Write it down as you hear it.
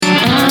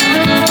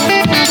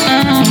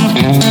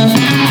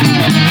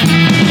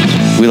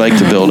like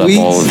to build up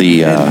all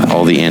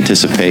the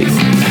anticipation.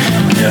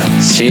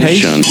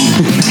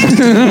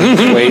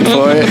 Wait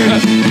for it.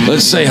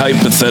 Let's say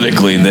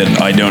hypothetically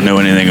that I don't know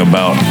anything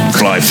about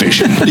fly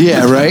fishing.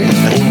 Yeah, right?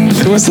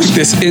 It was like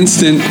this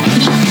instant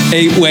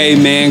 8-way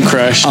man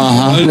crush.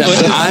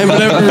 I'm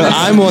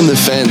on the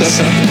fence.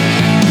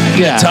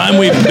 The time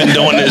we've been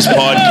doing this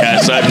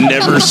podcast, I've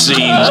never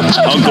seen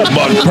Uncle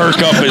Buck perk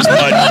up his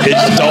butt.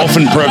 It's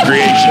dolphin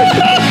procreation.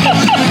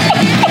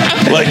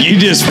 Like you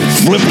just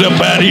flipped up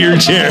out of your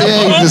chair.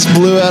 Yeah, he just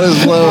blew out his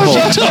blowhole. What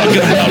are you talking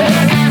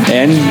about?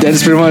 And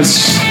that's pretty much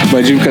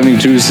my dream coming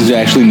true is to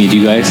actually meet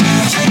you guys.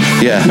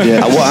 Yeah.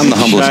 Well, I'm the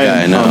humblest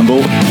guy I know.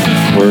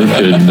 Work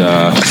and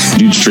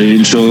do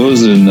trade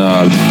shows in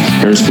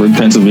Harrisburg,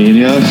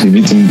 Pennsylvania. You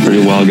meet some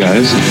pretty wild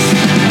guys.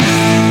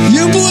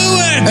 You blew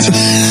it!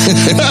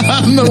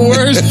 I'm the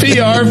worst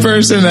PR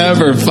person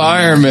ever.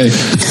 Fire me.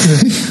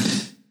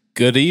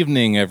 Good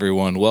evening,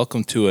 everyone.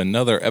 Welcome to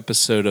another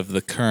episode of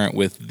The Current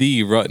with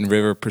the Rutten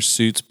River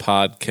Pursuits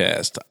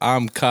podcast.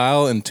 I'm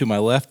Kyle, and to my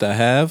left I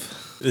have...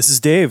 This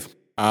is Dave.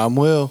 I'm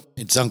Will.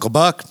 It's Uncle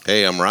Buck.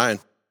 Hey, I'm Ryan.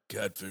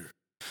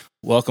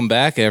 Welcome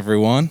back,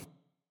 everyone.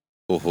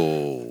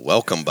 Oh,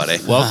 welcome, buddy.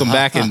 Welcome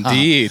back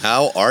indeed.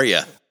 How are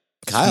you?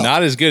 Kyle.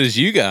 Not as good as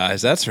you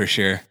guys, that's for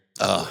sure.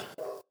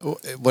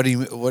 What do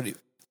you?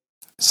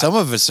 Some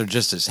of us are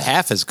just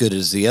half as good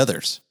as the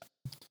others.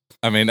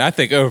 I mean, I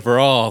think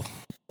overall,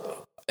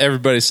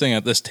 everybody sitting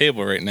at this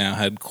table right now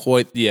had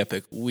quite the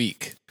epic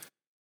week.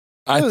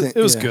 I think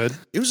it was good.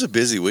 It was a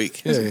busy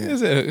week.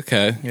 Is it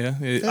okay? Yeah.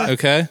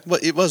 Okay. Well,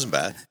 it wasn't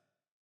bad.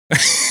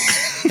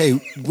 Hey,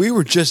 we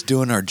were just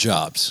doing our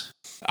jobs.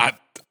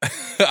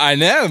 I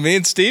know. Me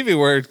and Stevie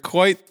were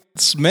quite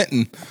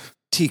smitten.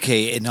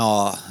 TK, in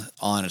all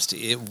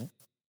honesty,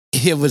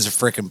 it was a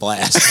freaking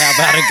blast. How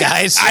about it,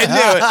 guys? I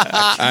knew it.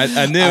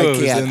 I knew it was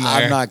in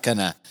there. I'm not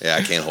gonna. Yeah,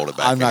 I can't hold it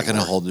back. I'm not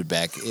gonna hold it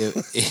back.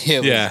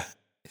 Yeah.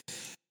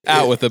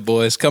 Out with it,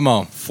 boys. Come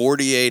on.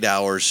 48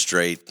 hours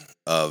straight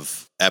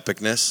of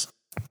epicness.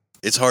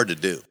 It's hard to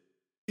do.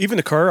 Even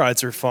the car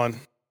rides are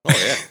fun. Oh,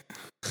 yeah.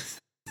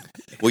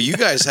 Well, you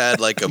guys had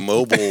like a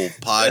mobile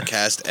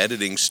podcast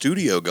editing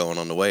studio going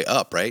on the way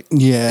up, right?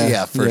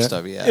 Yeah. First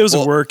up, yeah. It was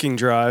a working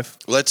drive.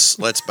 Let's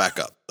back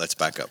up. Let's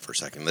back up for a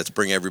second. Let's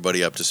bring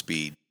everybody up to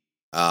speed.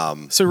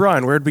 So,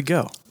 Ryan, where'd we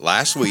go?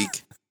 Last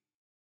week,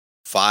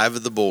 5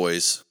 of the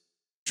boys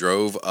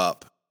drove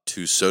up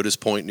to Sodus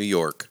Point, New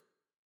York,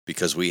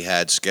 because we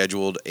had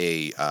scheduled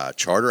a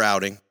charter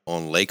outing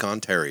on Lake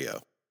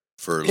Ontario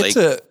for Lake.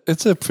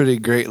 It's a pretty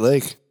great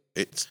lake.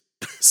 It's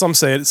Some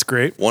say it's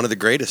great. one of the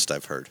greatest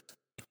I've heard.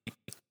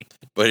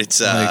 But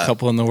it's Only a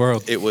couple in the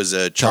world. It was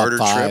a charter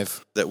trip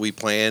 5. that we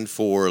planned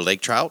for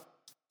lake trout,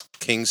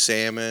 king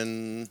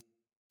salmon,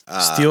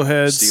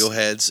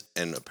 Steelheads,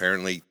 and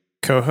apparently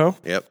coho.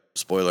 Yep,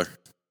 spoiler.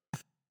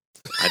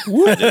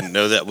 I didn't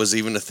know that was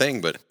even a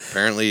thing, but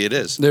apparently it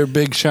is. They're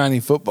big shiny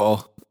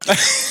football.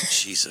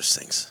 Jeez, those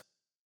things.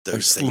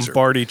 Those things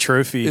Lombardi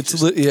trophy. It's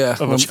of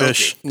a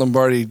fish.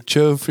 Lombardi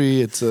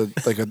trophy. It's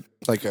like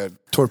a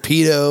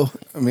torpedo.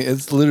 I mean,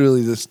 it's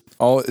literally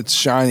it's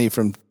shiny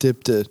from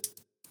tip to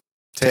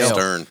tail.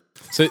 Stern.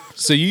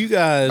 So you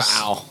guys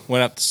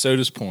went up to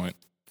Sodus Point,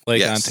 Lake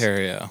Yes.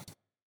 Ontario.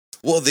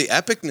 Well, the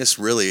epicness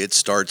really, it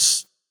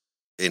starts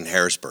in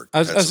Harrisburg,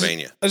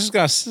 Pennsylvania. I was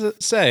just going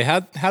to say,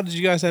 how did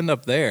you guys end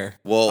up there?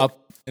 Well,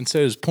 up in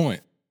Sodus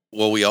Point.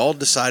 Well, we all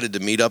decided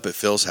to meet up at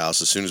Phil's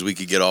house as soon as we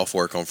could get off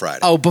work on Friday.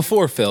 Oh,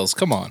 before Phil's.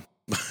 Come on.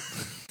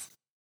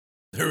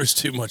 There was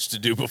too much to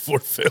do before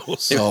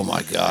Phil's. Oh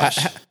my gosh!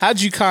 How'd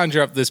you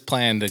conjure up this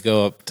plan to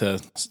go up to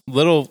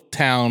little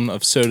town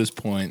of Sodus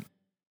Point,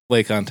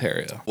 Lake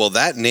Ontario? Well,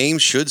 that name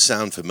should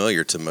sound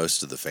familiar to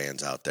most of the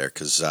fans out there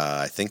because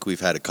I think we've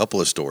had a couple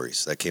of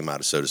stories that came out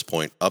of Sodus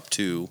Point up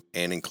to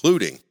and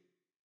including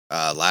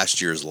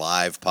last year's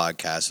live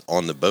podcast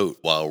on the boat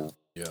while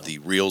the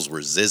reels were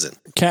zizzing.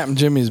 Captain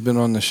Jimmy's been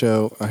on the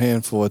show a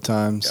handful of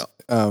times.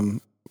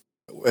 Yep.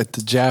 At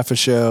the Jaffa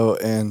show,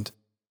 and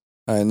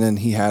then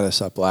he had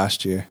us up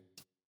last year.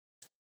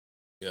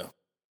 Yeah.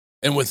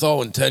 And with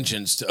all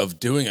intentions of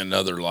doing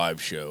another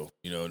live show,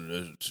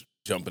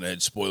 jumping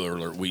ahead, spoiler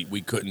alert,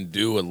 we couldn't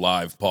do a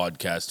live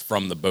podcast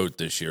from the boat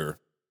this year.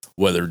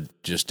 Weather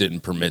just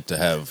didn't permit to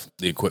have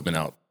the equipment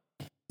out.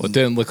 Well, it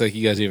didn't look like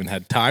you guys even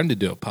had time to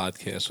do a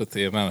podcast with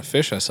the amount of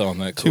fish I saw on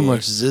that cooler. Too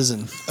much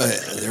zizzing.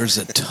 There's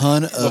a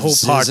ton of The whole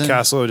zizzing.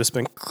 podcast would have just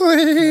been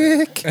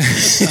click.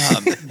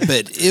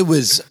 But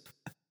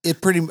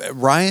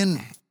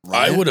Ryan.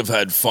 I would have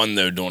had fun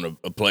though doing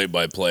a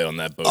play-by-play on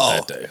that boat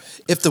that day.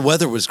 If the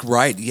weather was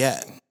right,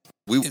 yeah.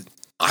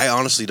 I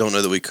honestly don't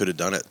know that we could have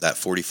done it, that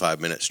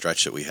 45-minute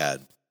stretch that we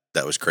had.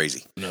 That was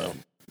crazy. No.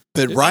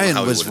 But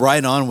Ryan was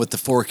right on with the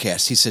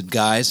forecast. He said,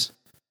 guys,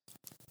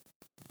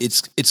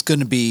 it's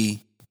going to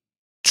be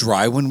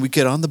dry when we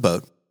get on the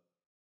boat,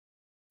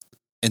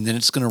 and then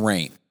it's going to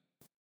rain.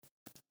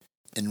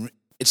 And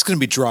it's going to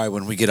be dry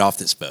when we get off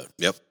this boat.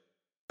 Yep.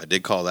 I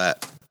did call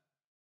that.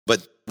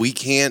 But we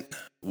can't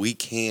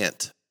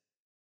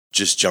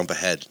just jump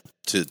ahead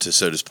to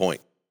Sodus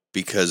Point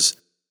because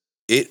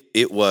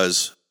it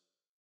was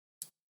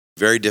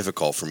very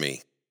difficult for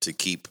me to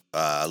keep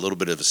a little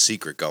bit of a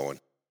secret going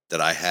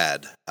that I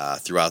had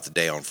throughout the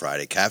day on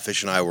Friday.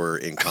 Catfish and I were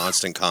in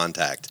constant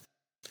contact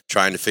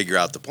trying to figure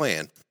out the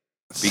plan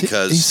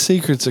because these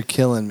secrets are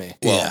killing me.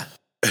 Well,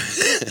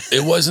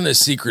 it wasn't a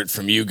secret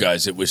from you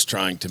guys. It was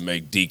trying to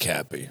make Deke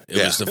happy.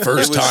 It was the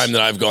first time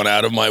that I've gone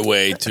out of my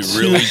way to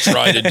really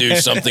try to do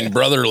something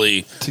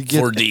brotherly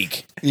for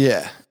Deke.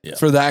 Yeah.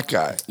 For that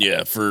guy.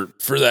 Yeah, for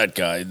that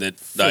guy that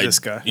this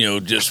guy.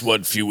 Just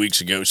a few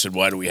weeks ago said,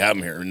 why do we have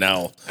him here? And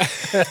now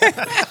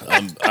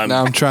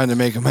I'm trying to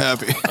make him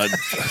happy. I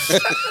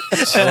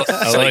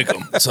like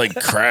him. It's like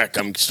crack.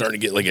 I'm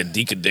starting to get like a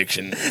Deke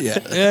addiction.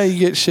 Yeah, you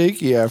get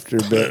shaky after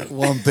a bit.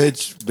 One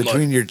pitch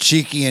between your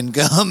cheeky and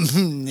gum,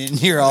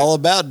 and you're all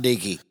about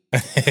Deke.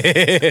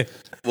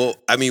 Well,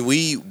 I mean,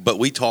 we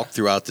talked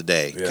throughout the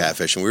day,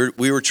 Catfish, and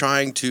we were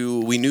trying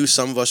to. We knew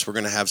some of us were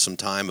going to have some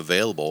time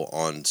available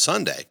on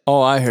Sunday.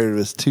 All I heard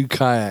was 2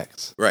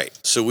 kayaks. Right.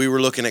 So we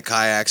were looking at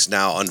kayaks.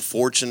 Now,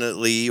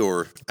 unfortunately,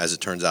 or as it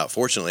turns out,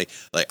 fortunately,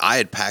 like I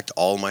had packed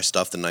all my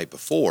stuff the night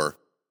before,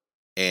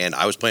 and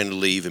I was planning to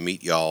leave and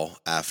meet y'all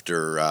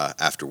after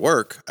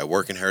work. I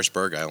work in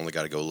Harrisburg. I only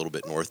got to go a little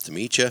bit north to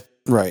meet you.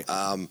 Right.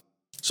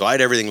 So I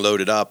had everything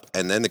loaded up,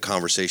 and then the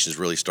conversations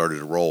really started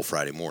to roll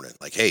Friday morning.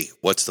 Like, hey,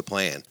 what's the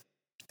plan?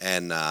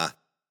 And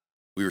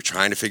we were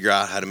trying to figure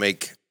out how to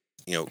make,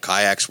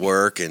 kayaks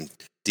work. And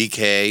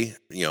DK,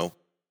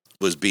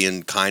 was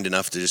being kind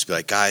enough to just be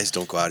like, guys,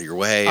 don't go out of your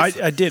way.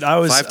 I did. I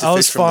was fine. I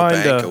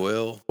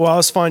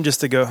was fine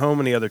just to go home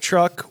in the other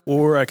truck,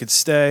 or I could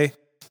stay.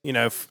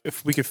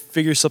 If we could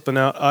figure something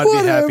out, I'd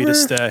be happy to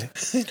stay.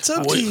 It's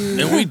up to you.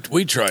 And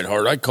we tried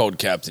hard. I called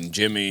Captain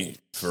Jimmy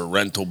for a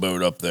rental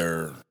boat up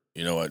there.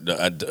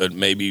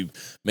 Maybe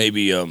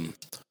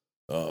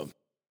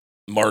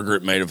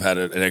Margaret might have had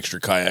an extra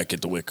kayak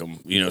at the Wickham,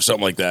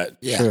 something like that.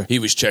 Yeah. Sure. He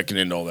was checking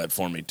into all that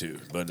for me too.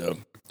 But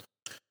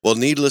well,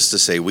 needless to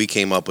say, we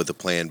came up with a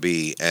plan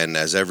B, and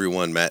as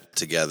everyone met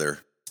together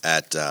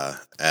at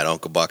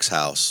Uncle Buck's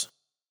house,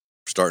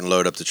 starting to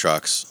load up the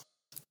trucks,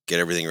 get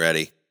everything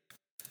ready.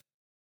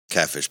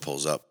 Catfish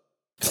pulls up,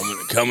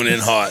 coming in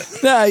hot.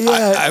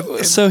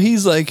 Yeah. So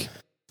he's like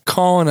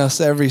calling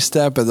us every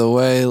step of the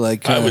way.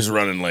 Like I was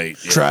running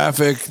late. Yeah.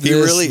 Traffic.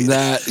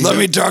 That. Let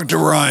me talk to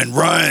Ryan.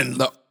 Ryan,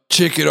 the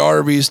chicken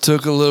Arby's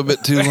took a little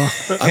bit too long.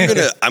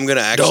 I'm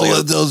gonna actually don't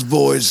let those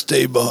boys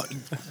stay behind.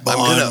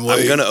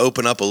 I'm gonna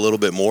open up a little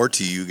bit more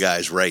to you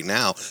guys right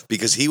now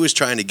because he was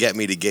trying to get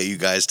me to get you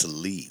guys to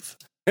leave.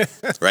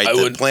 Right.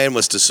 The plan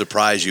was to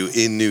surprise you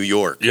in New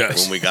York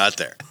when we got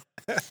there.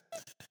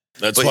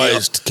 That's why I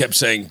kept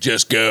saying,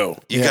 just go.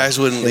 You guys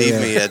wouldn't leave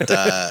me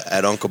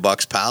at Uncle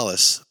Buck's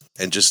Palace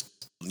and just,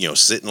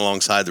 sitting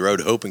alongside the road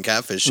hoping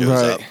Catfish shows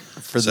up.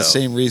 For the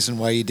same reason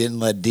why you didn't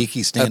let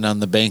Deke stand on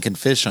the bank and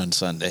fish on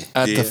Sunday.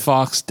 At the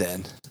Fox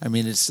Den. I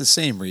mean, it's the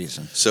same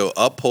reason. So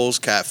up pulls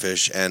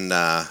Catfish, and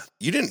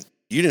you didn't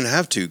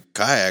have 2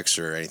 kayaks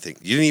or anything.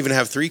 You didn't even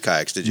have 3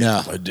 kayaks, did you?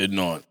 No. I did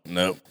not.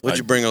 No. What'd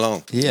you bring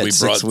along? He had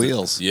 6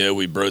 wheels. I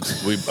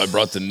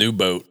brought the new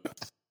boat.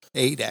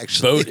 8,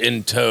 actually. Boat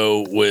in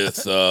tow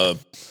with,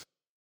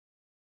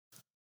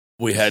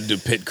 we had to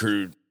pit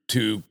crew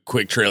 2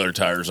 quick trailer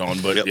tires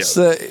on, but That's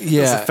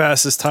the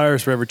fastest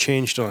tires were ever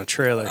changed on a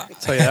trailer. I'll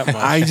tell you that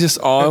much.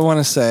 All I want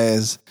to say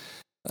is,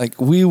 like,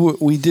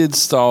 we did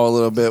stall a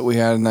little bit. We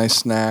had a nice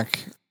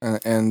snack,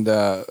 and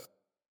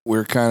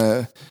we're kind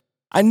of.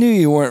 I knew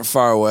you weren't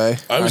far away.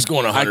 I was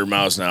going 100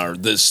 miles an hour.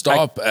 The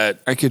stop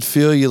I could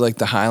feel you like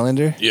the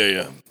Highlander.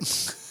 Yeah.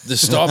 The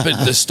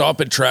stop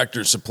at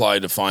Tractor Supply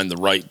to find the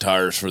right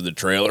tires for the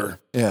trailer.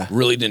 Yeah.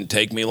 Really didn't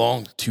take me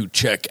long to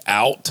check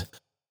out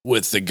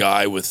with the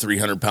guy with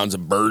 300 pounds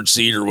of bird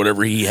seed or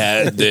whatever he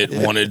had that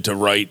wanted to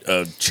write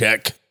a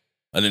check.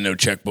 I didn't know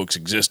checkbooks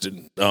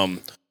existed.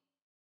 I'm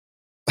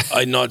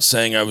not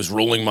saying I was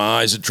rolling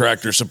my eyes at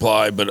Tractor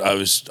Supply, but I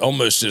was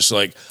almost just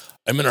like,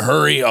 I'm in a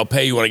hurry. I'll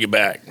pay you when I get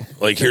back.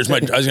 Like, I was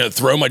going to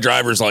throw my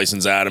driver's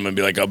license at him and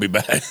be like, I'll be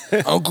back.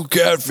 Uncle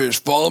Catfish,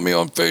 follow me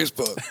on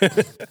Facebook.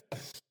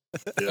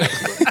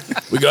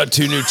 We got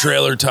 2 new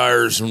trailer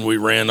tires when we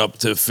ran up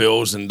to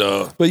Phil's, and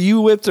but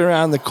you whipped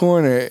around the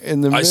corner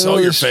in the middle I saw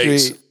of your the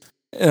face. street,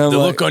 The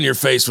look on your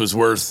face was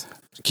worth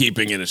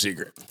keeping in a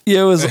secret.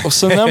 Yeah, it was.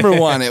 So number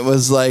one, it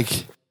was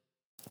like,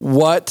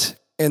 what,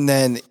 and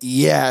then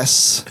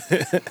yes,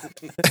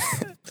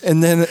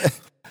 and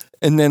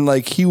then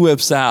like he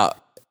whips out,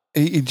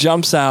 he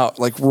jumps out,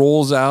 like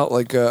rolls out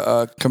like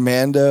a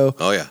commando.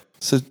 Oh yeah.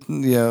 So,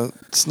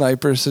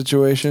 sniper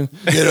situation.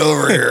 Get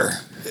over here.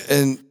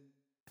 And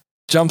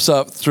jumps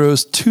up,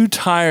 throws 2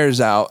 tires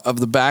out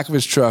of the back of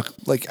his truck,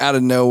 like out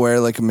of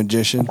nowhere, like a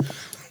magician.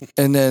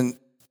 And then,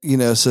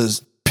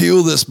 says,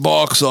 peel this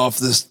box off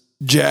this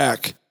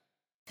jack.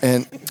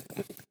 And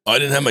I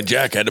didn't have my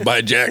jack. I had to buy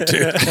a jack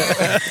too.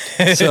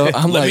 So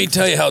let me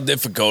tell you how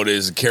difficult it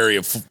is to carry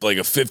a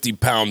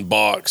 50-pound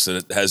box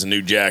that has a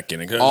new jack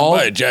in it. To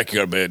buy a jack, you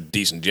got to buy a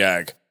decent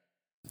jack.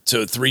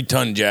 So a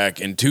 3-ton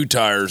jack and 2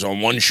 tires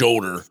on one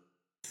shoulder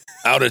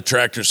out of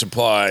Tractor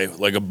Supply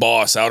like a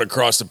boss out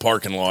across the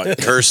parking lot.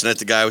 Cursing at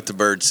the guy with the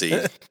bird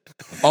seat.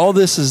 All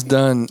this is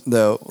done,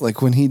 though,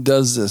 like when he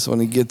does this, when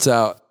he gets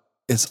out,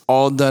 it's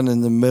all done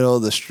in the middle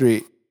of the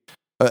street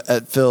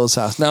at Phil's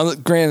house. Now,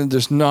 granted,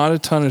 there's not a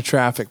ton of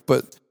traffic,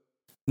 but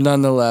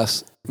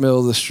nonetheless, middle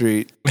of the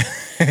street.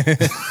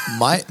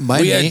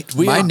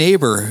 My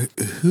neighbor,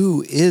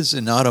 who is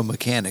an auto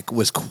mechanic,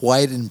 was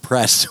quite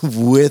impressed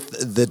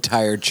with the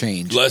tire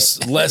change. Less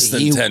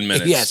than 10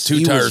 minutes. Yes, two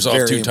he tires was off,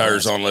 very two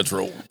tires impressed. on, let's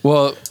roll.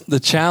 Well,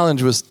 the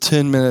challenge was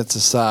 10 minutes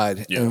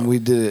aside, and we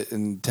did it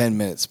in 10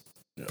 minutes,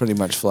 pretty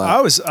much flat.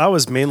 I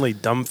was mainly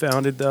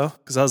dumbfounded though,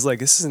 because I was like,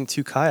 "This isn't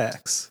two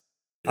kayaks."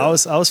 I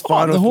was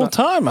fine the with whole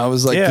time. I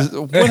was like,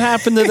 "What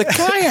happened to the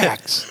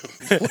kayaks?"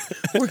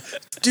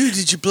 Dude,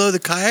 did you blow the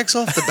kayaks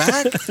off the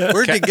back?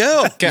 Where'd they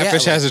go?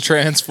 Catfish has a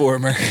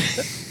transformer.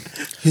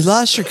 You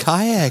lost your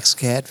kayaks,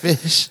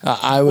 Catfish.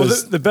 I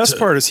was. the best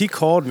part is he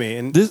called me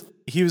and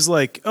he was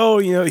like, "Oh,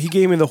 he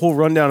gave me the whole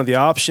rundown of the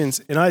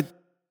options," and I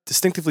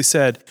distinctly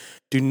said,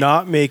 "Do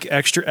not make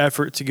extra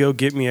effort to go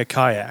get me a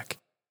kayak.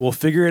 We'll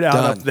figure it out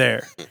up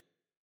there."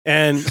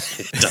 And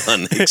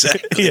done,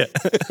 exactly. Yeah.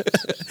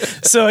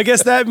 So I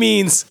guess that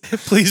means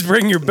please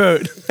bring your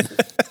boat.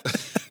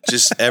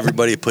 Just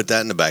everybody put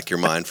that in the back of your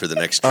mind for the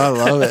next trip. I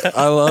love it.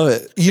 I love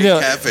it. You know,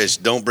 Catfish,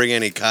 don't bring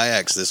any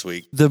kayaks this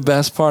week. The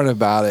best part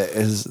about it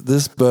is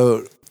this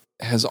boat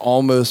has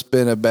almost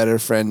been a better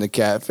friend to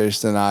Catfish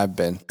than I've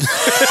been.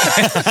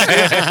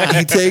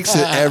 He takes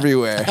it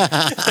everywhere.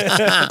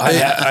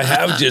 I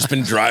have just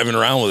been driving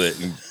around with it.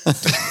 And,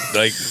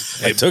 like,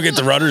 I took it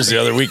to Rudders the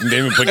other week and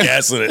didn't even put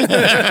gas in it.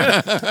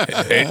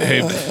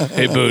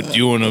 Hey, boat, do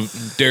you want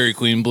a Dairy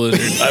Queen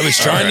Blizzard? I was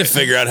trying to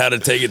figure out how to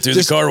take it through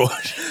the car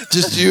wash.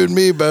 Just you and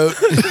me, boat.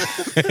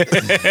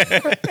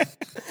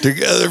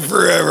 Together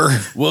forever.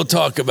 We'll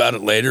talk about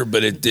it later,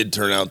 but it did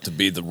turn out to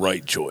be the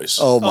right choice.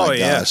 Oh my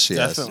gosh,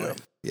 yes.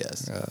 Definitely.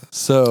 Yes.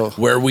 So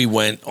where we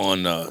went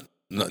on,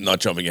 not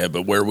jumping ahead,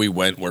 but where we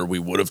went, where we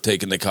would have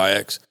taken the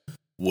kayaks,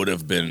 would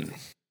have been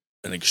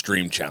an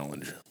extreme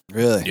challenge.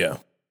 Really? Yeah.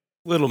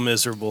 Little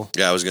miserable.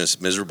 Yeah, I was going to say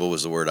miserable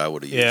was the word I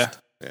would have used.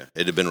 Yeah.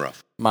 It'd have been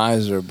rough.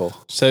 Miserable.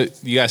 So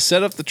you guys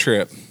set up the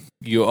trip.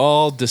 You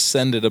all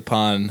descended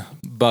upon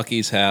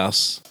Bucky's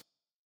house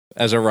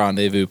as a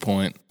rendezvous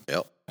point.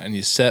 Yep. And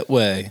you set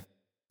way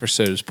for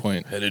Sodus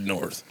Point. Headed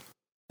north.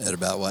 At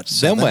about what?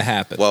 Then what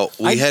happened? Well,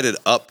 we headed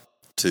up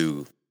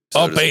to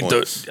Sodus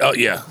Point. Oh,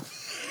 yeah.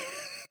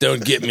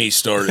 Don't get me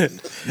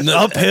started. No,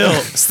 Uphill.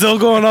 Still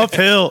going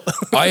uphill.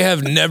 I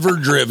have never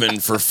driven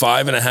for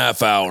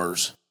 5.5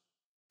 hours.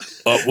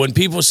 When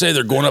people say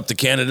they're going up to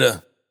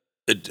Canada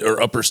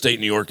or upper state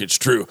New York, it's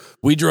true.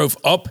 We drove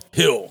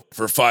uphill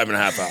for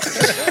 5.5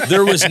 hours.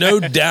 There was no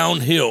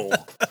downhill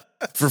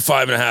for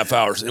 5.5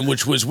 hours, and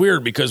which was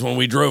weird because when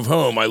we drove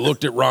home, I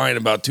looked at Ryan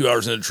about 2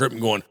 hours into the trip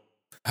and going,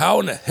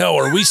 how in the hell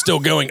are we still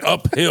going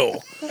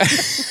uphill?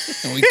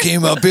 And we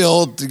came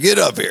uphill to get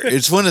up here.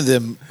 It's one of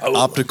them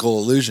optical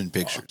illusion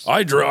pictures.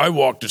 I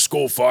walked to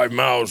school 5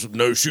 miles with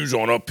no shoes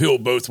on uphill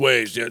both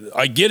ways. Yeah,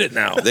 I get it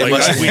now. They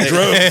must have went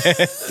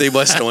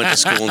to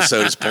school in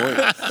Sodus Point.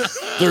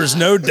 There's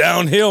no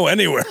downhill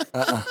anywhere.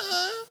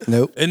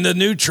 Nope. And the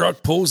new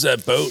truck pulls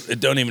that boat. It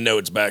don't even know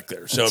it's back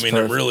there. So, That's I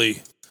mean,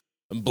 perfect.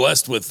 I'm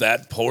blessed with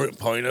that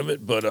point of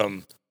it. But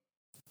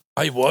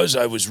I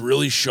was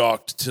really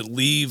shocked to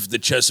leave the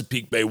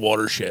Chesapeake Bay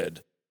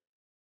watershed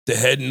to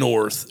head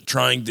north,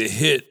 trying to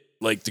hit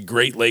like the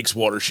Great Lakes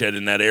watershed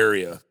in that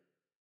area.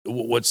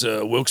 What's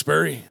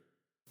Wilkes-Barre?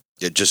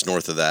 Yeah, just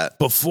north of that.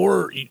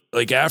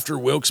 After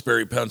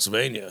Wilkes-Barre,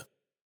 Pennsylvania,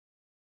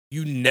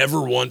 you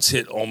never once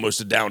hit almost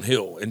a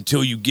downhill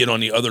until you get on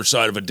the other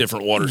side of a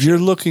different watershed. You're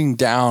looking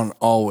down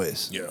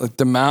always. Yeah. Like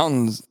the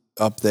mountains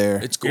up there.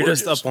 It's You're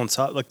gorgeous. just up on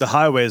top. Like the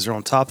highways are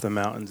on top of the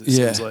mountains, it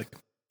seems like.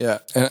 Yeah.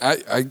 And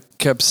I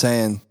kept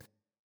saying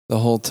the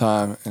whole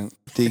time, and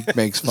Deke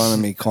makes fun of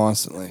me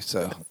constantly.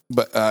 So,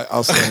 but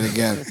I'll say it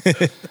again.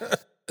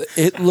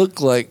 It looked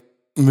like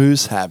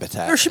moose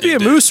habitat. There should be a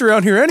moose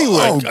around here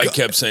anyway. I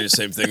kept saying the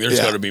same thing.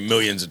 There's got to be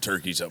millions of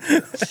turkeys up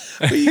there.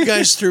 But you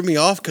guys threw me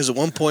off because at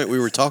one point we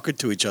were talking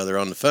to each other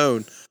on the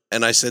phone,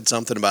 and I said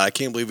something about, I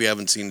can't believe we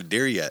haven't seen a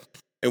deer yet.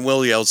 And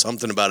Will yelled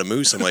something about a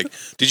moose. I'm like,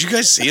 did you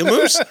guys see a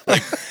moose?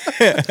 Like,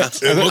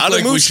 It looked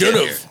like we should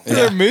have. Is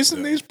there moose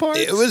in these parts?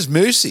 It was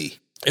moosey.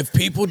 If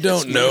people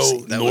don't know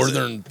Moosey. That was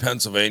northern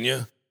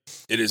Pennsylvania,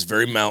 it is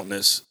very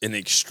mountainous and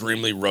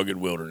extremely rugged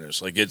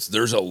wilderness. Like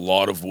there's a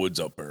lot of woods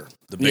up there.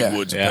 The big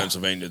woods of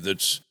Pennsylvania.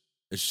 It's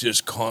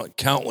just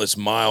countless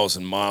miles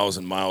and miles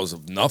and miles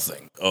of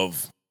nothing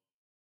of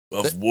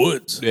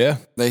woods. Yeah.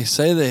 They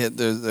say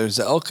there's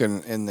elk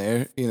in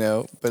there,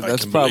 but I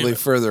that's can probably believe it.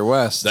 further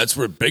west. That's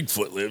where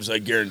Bigfoot lives. I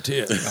guarantee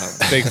it.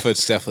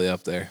 Bigfoot's definitely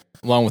up there,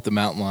 along with the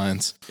mountain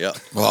lions. Yeah.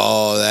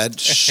 Oh, that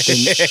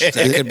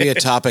could be a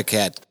topic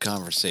at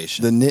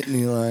conversation. The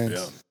Nittany lions.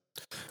 Yeah.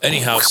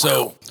 Anyhow,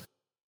 so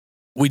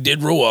we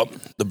did roll up.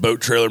 The boat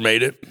trailer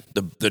made it.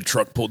 The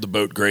truck pulled the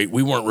boat great.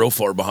 We weren't real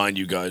far behind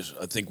you guys.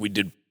 I think we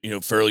did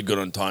fairly good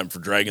on time for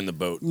dragging the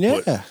boat.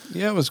 Yeah, But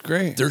it was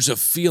great. there's a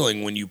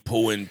feeling when you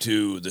pull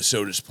into the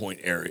Sodus Point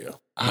area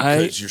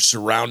because you're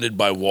surrounded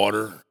by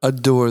water.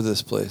 Adore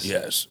this place.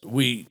 Yes,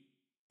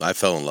 I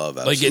fell in love.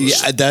 Like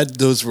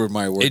those were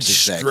my words. It's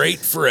exactly. straight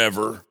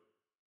forever.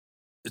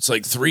 It's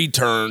like 3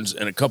 turns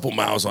and a couple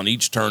miles on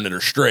each turn that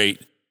are straight,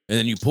 and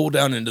then you pull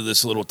down into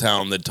this little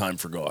town that time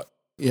forgot.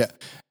 Yeah.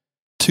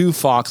 2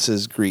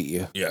 foxes greet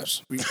you.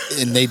 Yes.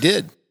 And they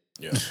did.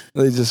 Yeah.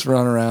 They just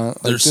run around.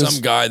 There's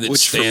some guy that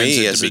which for stands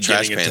me at as the a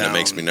trash beginning of panda town.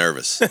 makes me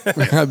nervous.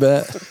 I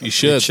bet. You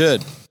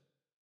should.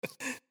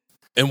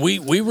 And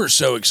we were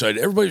so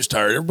excited. Everybody was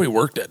tired. Everybody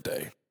worked that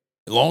day.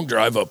 Long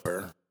drive up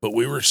there. But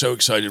we were so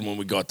excited when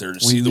we got there to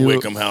see the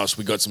Wickham house.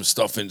 We got some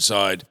stuff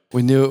inside.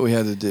 We knew what we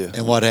had to do.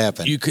 And what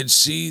happened? You could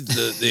see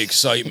the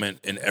excitement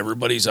in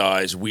everybody's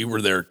eyes. We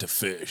were there to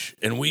fish.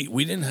 And we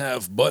didn't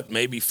have but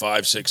maybe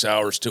 5-6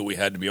 hours till we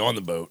had to be on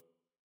the boat.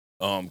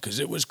 Because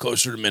it was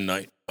closer to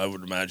midnight, I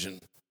would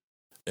imagine.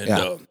 And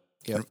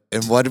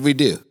And what did we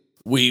do?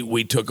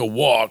 we took a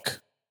walk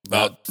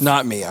about...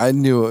 Not me. I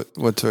knew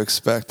what to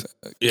expect.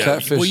 Yeah,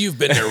 Catfish. well, you've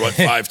been there,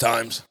 5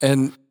 times?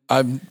 And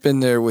I've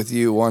been there with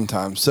you one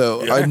time,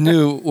 so I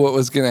knew what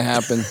was going to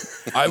happen.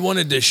 I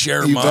wanted to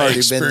share You've my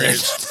already been there.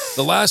 experience.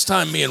 The last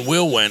time me and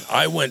Will went,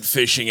 I went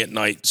fishing at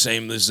night,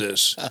 same as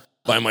this,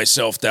 by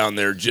myself down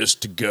there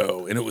just to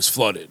go, and it was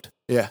flooded.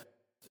 Yeah.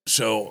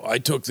 So I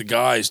took the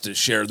guys to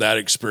share that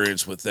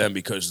experience with them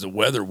because the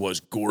weather was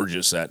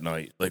gorgeous that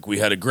night. Like we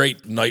had a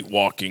great night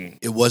walking.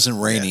 It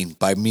wasn't raining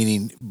by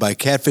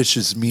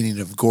Catfish's meaning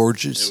of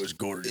gorgeous. It was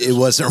gorgeous. It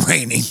wasn't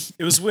raining.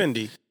 It was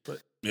windy, but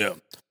Yeah.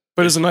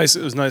 it was nice.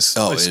 Oh, nice,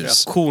 it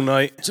is. cool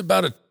night. It's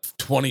about a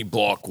 20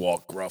 block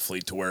walk roughly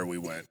to where we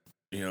went,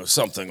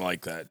 something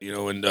like that,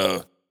 and,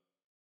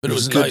 but It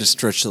was a good nice, to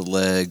stretch the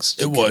legs.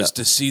 it was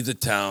to see the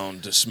town,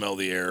 to smell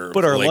the air.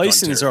 But of our Lake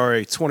licenses Ontario.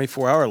 are a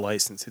 24-hour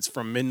license. It's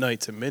from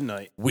midnight to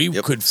midnight. We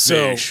could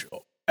So fish.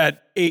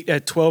 at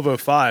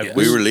 12:05, Yes.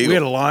 We were legal. We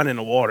had a line in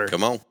the water.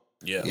 Come on.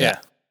 Yeah.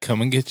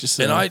 Come and get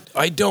yourself. And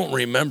I don't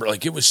remember,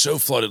 like it was so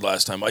flooded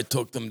last time. I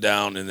took them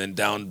down and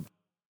then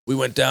we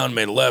went down,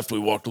 made a left, we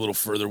walked a little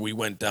further. We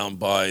went down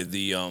by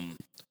the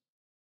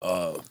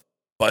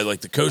by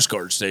like the Coast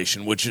Guard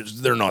station, which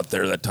is they're not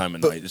there that time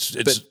of night. It's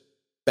But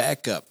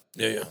back up.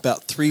 yeah.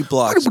 About 3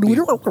 blocks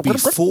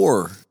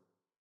before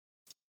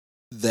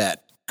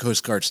that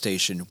Coast Guard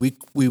station, we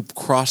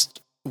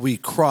crossed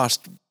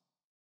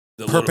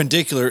The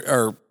perpendicular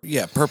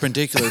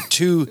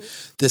to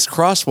this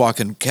crosswalk,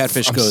 and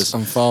Catfish goes,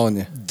 I'm following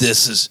you.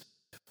 This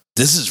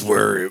is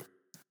where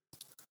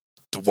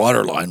the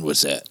water line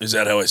was at. Is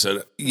that how I said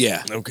it?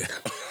 Yeah. Okay.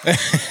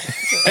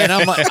 And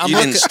I'm like, You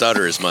didn't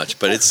stutter as much,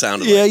 but it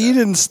sounded Yeah, like you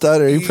didn't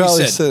stutter. You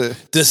probably said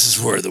it. This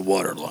is where the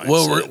water line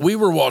Well, is at. we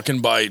were walking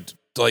by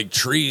like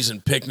trees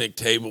and picnic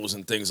tables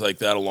and things like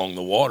that along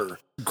the water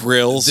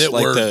Grills that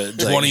like were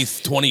the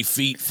 20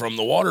 feet from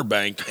the water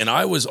bank. And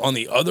I was on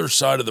the other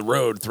side of the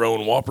road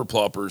throwing whopper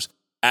ploppers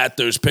at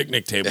those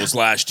picnic tables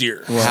last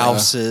year.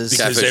 houses.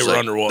 Because they Catfish, were like,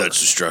 underwater.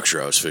 That's the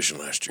structure I was fishing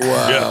last year.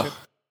 Yeah.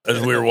 As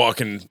we were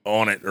walking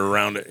on it or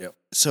around it. Yeah.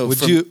 So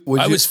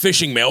I was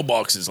fishing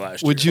mailboxes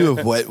last year. Would you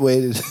have wet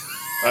waited?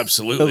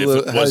 Absolutely.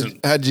 If it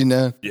wasn't. How'd you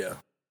know? Yeah.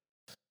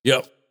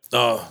 Yep.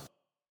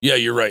 Yeah,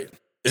 you're right.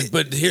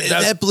 But here,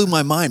 that blew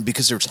my mind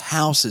because there was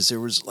houses. There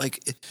was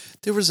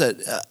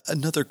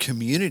another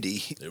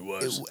community. It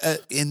was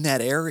in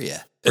that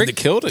area. And Rick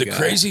killed a the guy.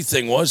 crazy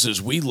thing was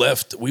we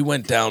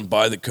went down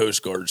by the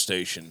Coast Guard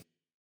station,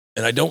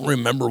 and I don't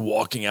remember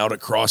walking out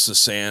across the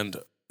sand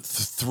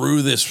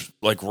through this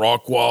like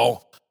rock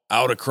wall,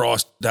 out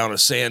across down a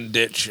sand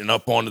ditch and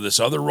up onto this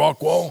other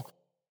rock wall.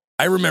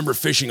 I remember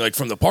fishing like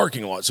from the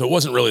parking lot, so it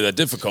wasn't really that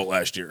difficult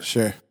last year.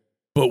 Sure.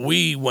 But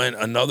we went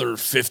another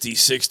 50,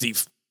 60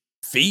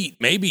 feet,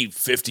 maybe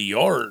 50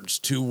 yards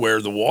to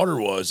where the water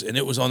was, and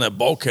it was on that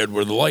bulkhead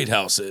where the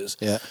lighthouse is.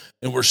 Yeah.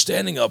 And we're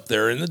standing up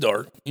there in the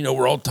dark.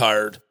 We're all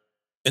tired.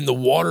 And the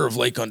water of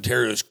Lake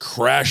Ontario is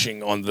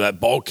crashing on that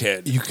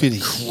bulkhead. You could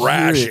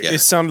crashing. hear It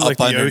sounded like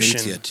the underneath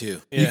ocean. you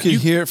too. You could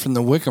hear it from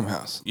the Wickham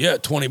house. Yeah,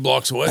 20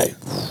 blocks away.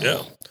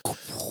 Yeah.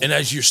 And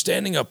as you're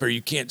standing up there,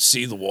 you can't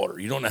see the water.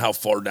 You don't know how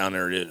far down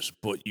there it is,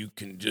 but you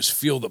can just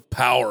feel the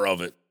power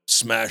of it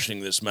smashing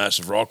this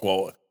massive rock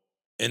wall.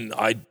 And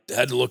I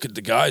had to look at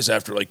the guys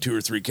after like 2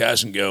 or 3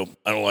 casts and go,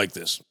 I don't like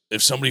this.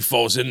 If somebody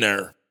falls in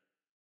there,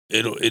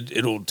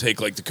 it'll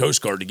take like the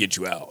Coast Guard to get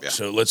you out. Yeah.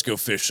 So let's go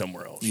fish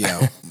somewhere else.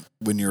 Yeah,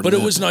 when you're. But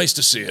it was nice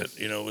to see it.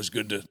 It was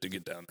good to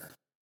get down there.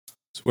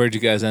 So where'd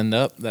you guys end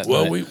up that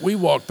Well, night? we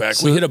walked back.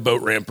 So- We hit a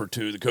boat ramp or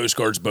two. The Coast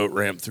Guard's boat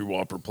ramp through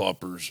Whopper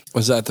Ploppers.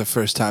 Was that the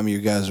first time you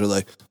guys were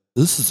like,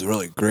 this is a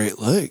really great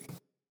lake?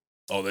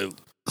 Oh,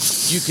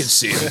 you could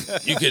see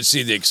it. You could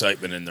see the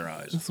excitement in their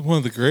eyes. It's one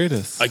of the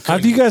greatest.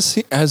 Have you guys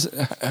seen,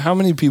 how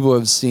many people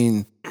have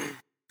seen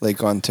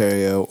Lake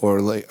Ontario or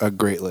like a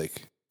Great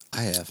Lake?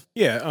 I have.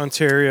 Yeah,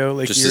 Ontario,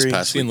 Lake Just this Erie.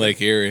 past Seen Lake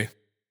Erie.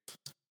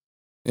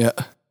 Yeah.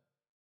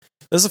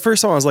 That's the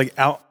first time I was like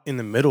out in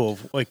the middle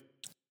of like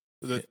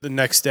the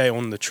next day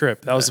on the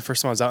trip. That was the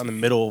first time I was out in the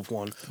middle of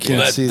one.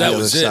 That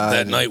was it.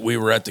 That night we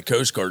were at the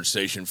Coast Guard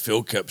station.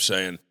 Phil kept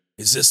saying,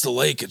 "Is this the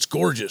lake? It's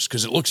gorgeous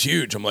because it looks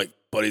huge." I'm like,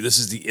 "Buddy, this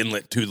is the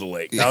inlet to the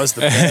lake." That was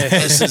the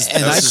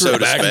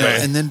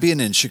and then being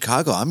in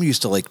Chicago, I'm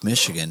used to Lake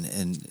Michigan,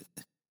 and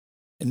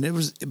it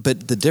was,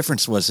 but the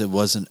difference was it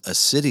wasn't a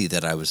city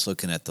that I was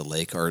looking at the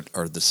lake or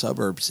the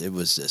suburbs. It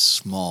was a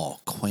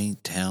small,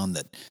 quaint town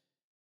that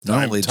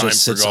normally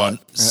just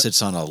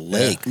sits on a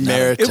lake.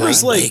 It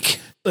was like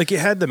it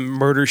had the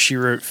Murder, She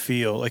Wrote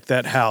feel, like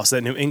that house,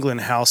 that New England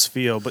house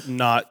feel, but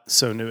not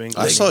so New England.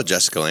 I saw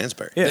Jessica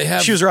Lansbury. Yeah,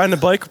 she was riding a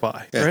bike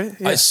by, right?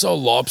 Yeah. I saw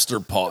lobster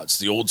pots,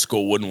 the old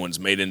school wooden ones,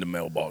 made into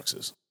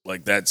mailboxes.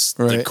 Like that's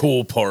the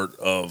cool part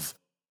of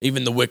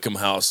even the Wickham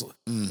House.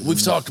 Mm-hmm.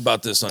 We've talked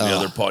about this on the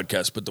other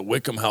podcast, but the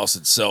Wickham House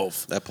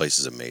itself, that place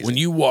is amazing. When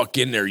you walk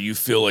in there, you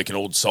feel like an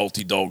old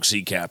salty dog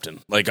sea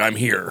captain. Like I'm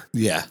here.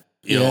 Yeah,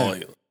 you know.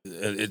 Like,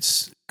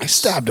 I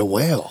stabbed a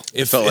whale.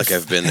 It felt like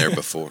I've been there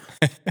before.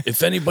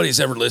 If anybody's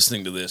ever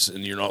listening to this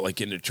and you're not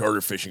like into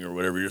charter fishing or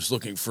whatever, you're just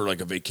looking for like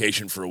a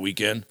vacation for a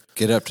weekend,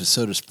 get up to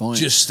Sodus Point.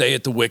 Just stay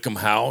at the Wickham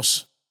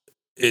House.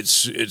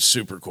 It's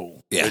super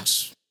cool. Yeah,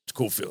 it's a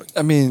cool feeling.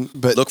 I mean,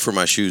 but look for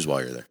my shoes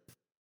while you're there.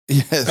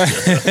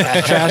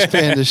 Yes, Trash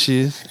Panda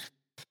shoes.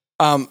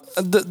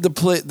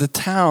 The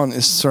town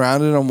is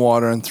surrounded on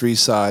water on three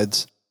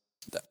sides.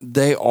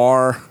 They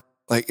are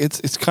like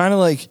it's kind of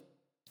like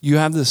you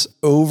have this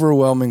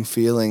overwhelming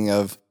feeling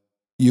of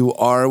you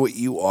are what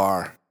you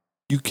are.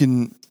 You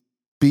can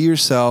be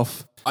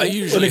yourself. I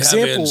usually have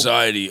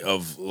anxiety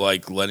of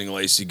like letting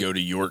Lacey go to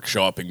York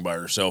shopping by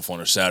herself on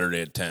a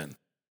Saturday at 10.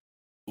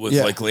 With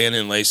like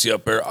Landon and Lacey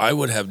up there, I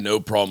would have no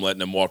problem letting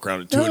them walk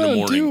around at 2 in the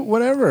morning. Do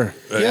whatever.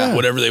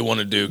 Whatever they want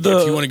to do.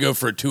 If you want to go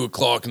for a 2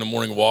 o'clock in the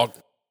morning walk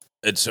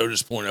at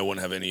Sodus Point, I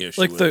wouldn't have any issue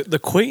like with the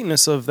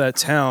quaintness of that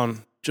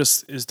town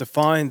just is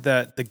defined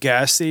that the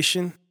gas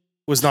station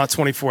was not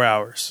 24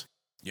 hours.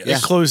 Yeah.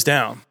 It closed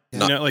down.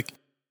 Not, you know, like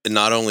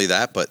not only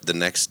that, but the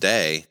next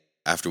day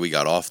after we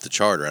got off the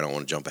charter, I don't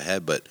want to jump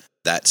ahead, but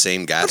that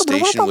same gas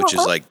station, which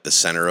is like the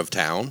center of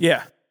town.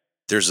 Yeah.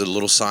 There's a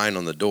little sign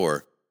on the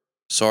door.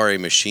 Sorry,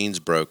 machines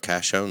broke,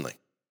 cash only.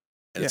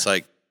 And it's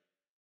like,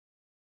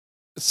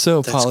 so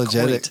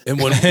apologetic. Quaint.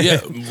 And when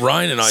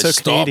Ryan and I So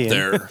stopped Canadian.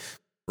 there.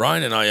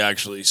 Ryan and I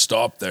actually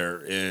stopped there,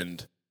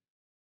 and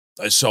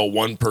I saw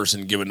one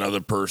person give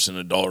another person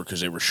 $1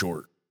 because they were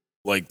short.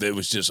 Like it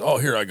was just, oh,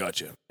 here, I got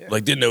you. Yeah.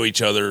 Like didn't know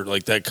each other.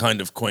 Like that kind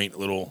of quaint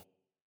little,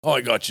 oh,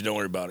 I got you. Don't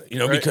worry about it. You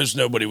know, because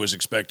nobody was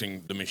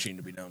expecting the machine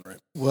to be down, right?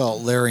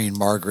 Well, Larry and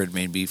Margaret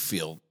made me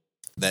feel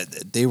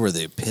that they were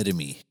the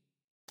epitome.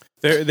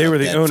 They were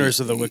the owners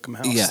of the Wickham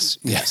House.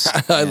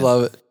 Yes. I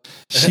love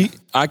it.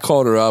 I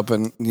called her up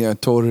and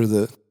told her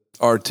the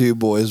R2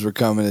 boys were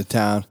coming to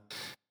town,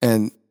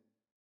 and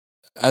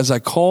as I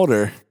called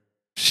her,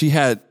 she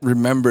had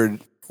remembered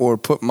or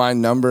put my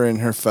number in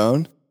her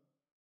phone.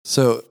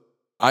 So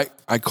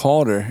I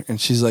called her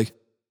and she's like,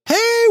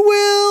 "Hey,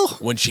 Will."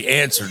 When she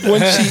answered,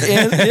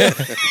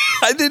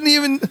 I didn't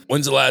even.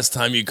 When's the last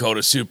time you called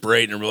a Super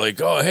 8 and were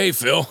like, "Oh, hey,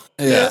 Phil"?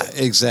 Yeah,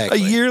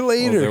 exactly. A year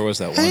later, there was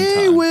that one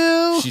 "Hey, time.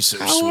 Will." She's so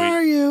how sweet.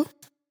 are you?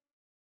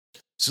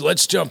 So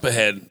let's jump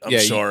ahead. I'm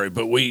sorry,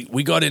 but we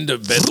got into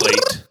bed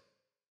late.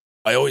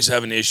 I always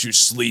have an issue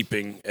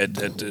sleeping at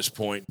this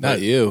point.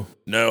 Not you.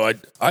 No,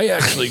 I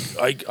actually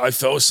I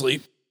fell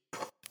asleep.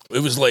 It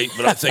was late,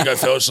 but I think I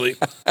fell asleep.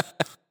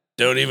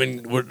 Don't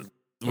even we're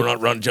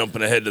not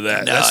jumping ahead to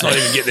that. That's not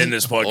even getting in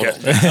this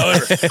podcast.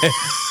 However,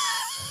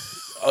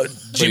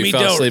 Jimmy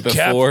fell asleep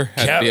at 4,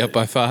 had to be up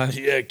by 5.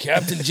 Yeah,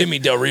 Captain Jimmy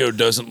Del Rio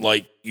doesn't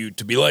like you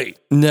to be late.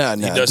 No,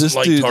 he doesn't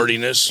like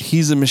tardiness.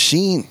 He's a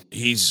machine.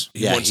 He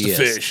wants to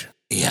fish.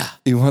 Yeah,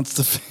 he wants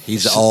to fish.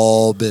 He's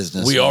all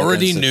business. We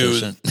already knew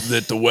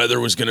that the weather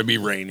was going to be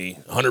rainy.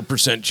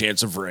 100%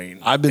 chance of rain.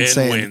 I've been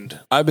saying wind.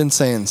 I've been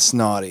saying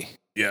snotty.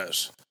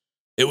 Yes.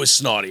 It was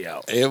snotty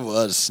out. It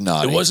was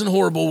snotty. It wasn't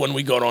horrible when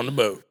we got on the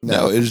boat.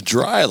 No, it was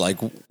dry. Like,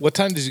 what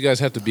time did you guys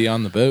have to be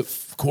on the boat?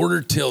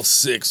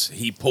 5:45,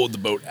 he pulled the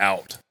boat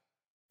out.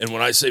 And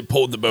when I say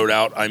pulled the boat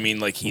out, I mean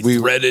like he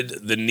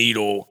threaded the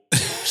needle.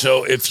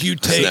 So if you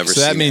take...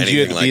 So that means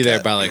you had to be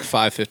there by like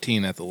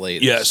 5:15 at the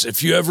latest. Yes.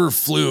 If you ever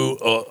flew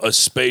a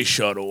space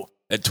shuttle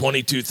at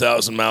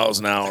 22,000 miles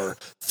an hour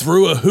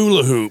through a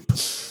hula hoop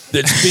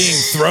that's being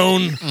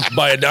thrown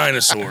by a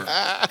dinosaur.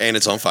 And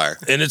it's on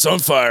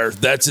fire.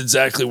 That's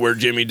exactly where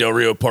Jimmy Del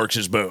Rio parks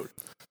his boat.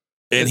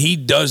 And he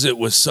does it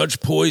with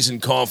such poise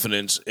and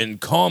confidence and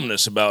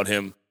calmness about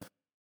him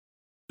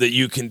that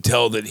you can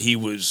tell that he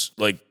was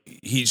like,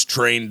 he's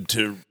trained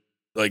to,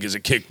 like as a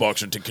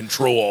kickboxer, to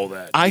control all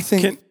that. I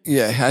think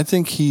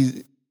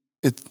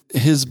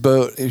his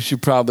boat, you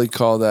should probably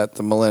call that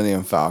the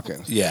Millennium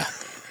Falcon. Yeah.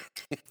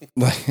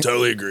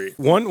 Totally agree.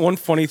 One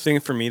funny thing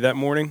for me that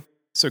morning,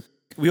 so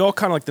we all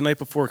kind of like the night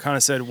before kind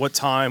of said what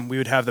time we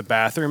would have the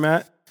bathroom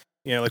at.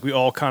 You know, like we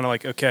all kind of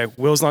like, okay,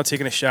 Will's not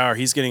taking a shower.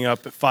 He's getting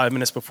up at 5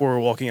 minutes before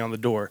we're walking out the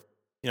door.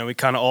 we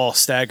kind of all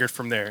staggered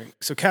from there.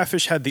 So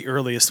Catfish had the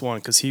earliest one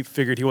because he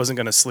figured he wasn't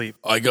going to sleep.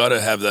 I got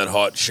to have that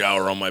hot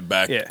shower on my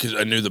back Yeah. because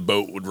I knew the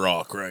boat would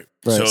rock, right?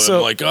 Right. So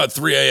I'm like,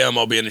 3 a.m.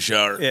 I'll be in the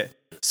shower. Yeah.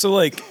 So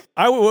like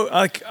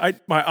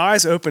my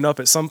eyes opened up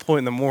at some point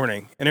in the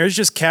morning, and there's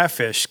just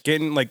Catfish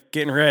getting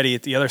ready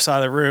at the other side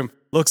of the room.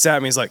 Looks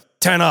at me, he's like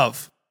 10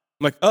 of.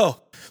 I'm like, oh,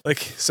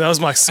 so that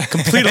was my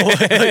complete.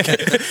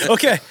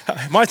 Okay,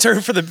 my turn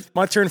for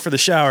the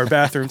shower,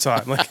 bathroom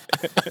time. Like,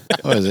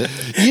 What is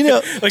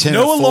it? like 10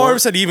 no to 4?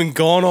 alarms had even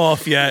gone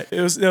off yet.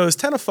 It was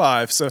 10 to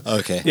 5. So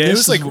Okay. yeah,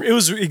 it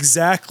was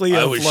exactly.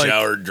 I was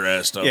showered,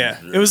 dressed.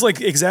 It was like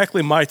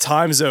exactly my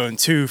time zone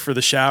too for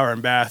the shower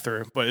and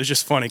bathroom. But it was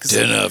just funny because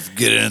Enough.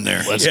 Get in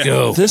there. Let's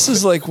go. This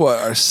is like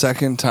our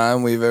second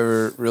time we've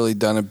ever really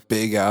done a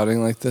big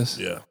outing like this.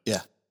 Yeah.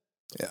 Yeah.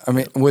 Yeah, I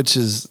mean, which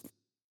is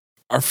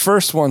our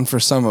first one for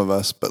some of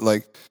us, but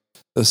like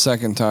the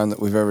second time that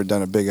we've ever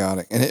done a big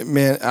outing.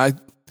 And I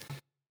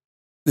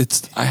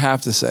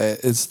have to say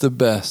it's the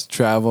best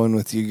traveling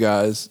with you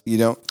guys. You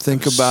don't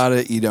think about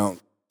it. You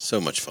don't.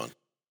 So much fun.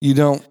 You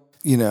don't.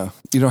 You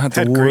don't have to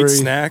had worry. great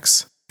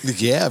snacks.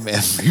 Yeah,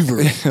 man. We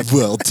were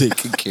well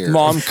taken care of.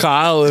 Mom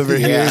Kyle over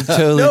here.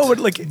 Totally. No, but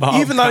not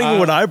even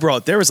what I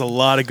brought. There was a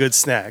lot of good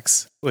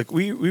snacks. Like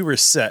we were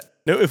set.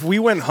 No, if we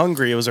went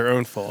hungry, it was our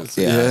own fault.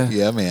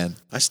 Yeah, man.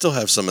 I still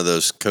have some of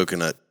those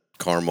coconut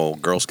caramel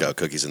Girl Scout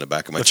cookies in the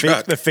back of my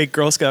truck. The fake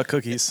Girl Scout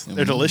cookies.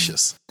 They're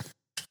delicious.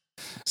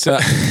 So,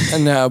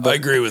 no, but I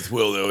agree with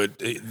Will though.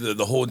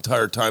 The whole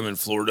entire time in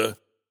Florida,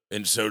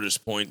 in Sodus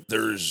Point,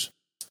 there's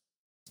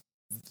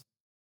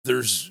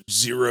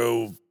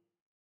zero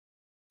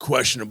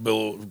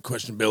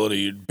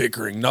questionability,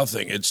 bickering,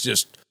 nothing.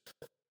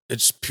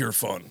 It's pure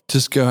fun.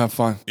 Just go have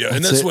fun. Yeah,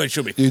 and that's the way it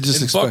should be. You just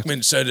and expect.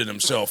 Buckman said it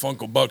himself.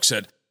 Uncle Buck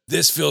said,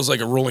 this feels like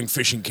a rolling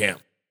fishing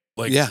camp.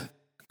 Like, Yeah.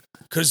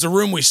 Because the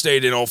room we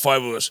stayed in, all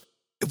 5 of us,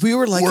 We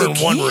were like We're a in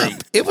one camp. room.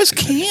 It was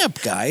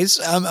camp, guys.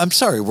 I'm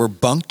sorry. We're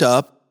bunked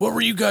up. what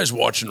were you guys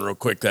watching real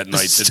quick that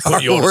night? That Star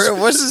put you on? Wars. It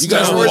wasn't You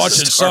guys Star were Wars,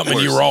 watching it's Star something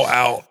and you Wars. were all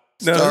out.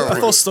 No, Star I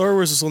thought Wars. Star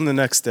Wars was on the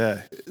next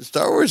day.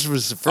 Star Wars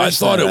was the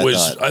first. I thought time it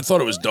was. I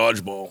thought it was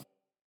dodgeball.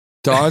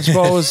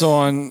 Dodgeball was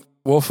on.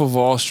 Wolf of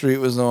Wall Street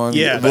was on.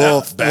 Yeah,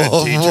 Bad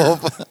teacher.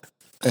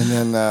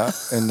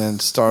 and then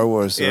Star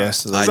Wars. The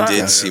rest of the I did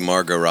weekend. see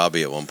Margot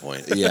Robbie at one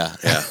point. Yeah.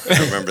 Yeah,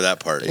 I remember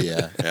that part.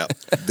 Yeah. Yeah.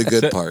 The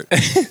good part.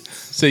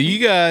 So you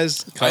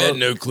guys, I had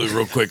no clue.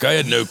 Real quick, I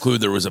had no clue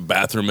there was a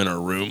bathroom in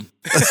our room.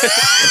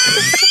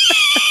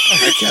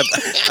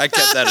 I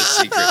kept that a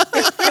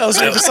secret. I was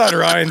right beside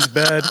Ryan's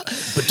bed.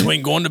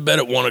 Between going to bed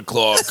at 1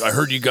 o'clock, I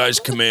heard you guys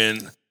come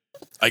in.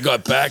 I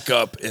got back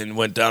up and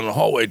went down the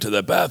hallway to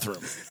that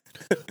bathroom.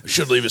 I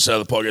should leave this out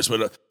of the podcast,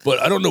 but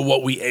I don't know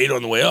what we ate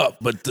on the way up.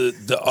 But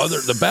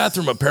the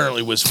bathroom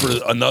apparently was for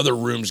another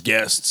room's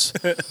guests,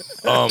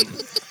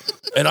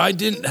 and I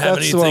didn't have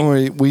That's anything.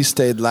 the one we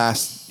stayed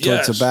last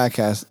towards the Yes. back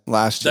house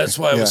last year. That's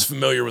why I was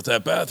familiar with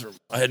that bathroom.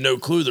 I had no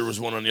clue there was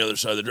one on the other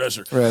side of the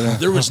dresser. Right.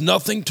 There was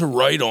nothing to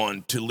write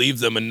on to leave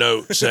them a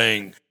note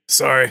saying,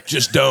 Sorry.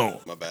 just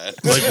don't. My bad.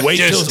 Like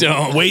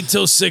wait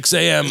till 6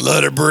 a.m.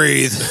 Let her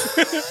breathe.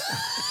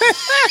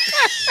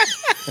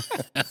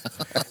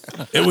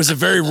 It was a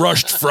very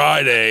rushed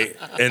Friday,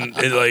 and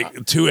at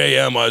like 2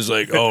 a.m. I was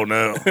like, oh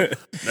no.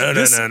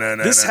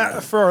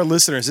 No. For our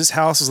listeners, this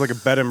house is like a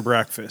bed and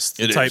breakfast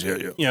It is, type.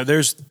 yeah. You know,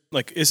 there's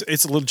like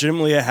it's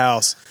legitimately a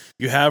house.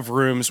 You have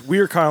rooms. We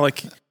were kind of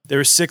like there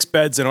were 6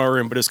 beds in our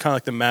room, but it was kind of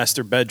like the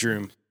master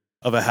bedroom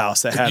of a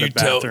house that had a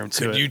bathroom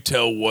to Could it. you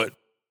tell what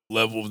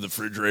level of the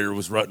refrigerator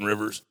was Rutten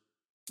Rivers?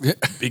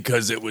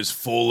 Because it was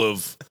full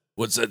of,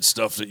 what's that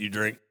stuff that you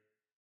drink?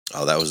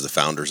 Oh, that was the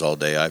Founders All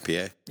Day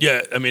IPA.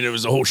 Yeah, I mean, it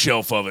was a whole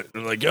shelf of it.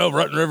 And like, yo,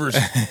 Rutten Rivers,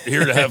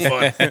 here to have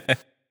fun.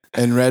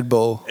 And Red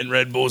Bull. And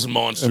Red Bulls and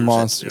Monsters. And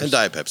Monsters. And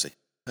Diet Pepsi.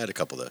 I had a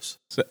couple of those.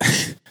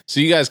 So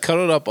you guys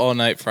cuddled up all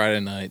night Friday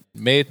night,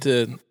 made it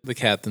to the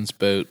captain's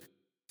boat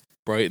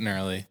bright and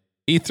early.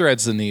 He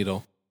threads the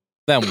needle.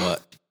 Then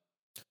what?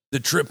 The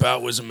trip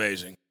out was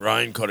amazing.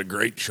 Ryan caught a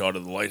great shot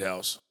of the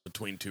lighthouse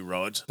between 2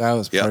 rods. That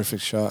was a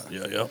perfect shot.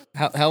 Yeah.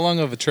 How long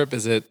of a trip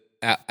is it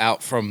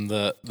out from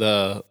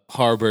the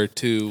harbor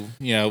to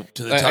the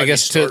time I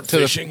guess you to start the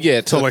fishing?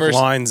 to So the like first,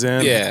 lines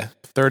in. Yeah.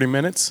 30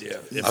 minutes. Yeah.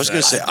 I was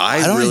going to say,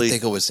 I don't really even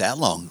think it was that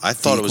long. I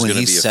thought it was when gonna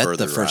he be a set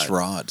further the first ride.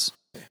 rods.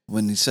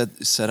 When he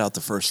set out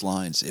the first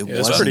lines, it it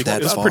was wasn't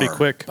that It was far. pretty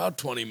quick. About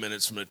 20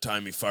 minutes from the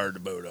time he fired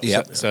the boat up.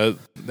 Yep. So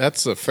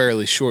that's a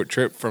fairly short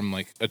trip from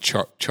like a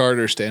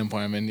charter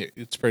standpoint. I mean,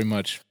 it's pretty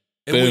much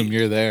And boom,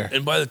 you're there.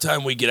 And by the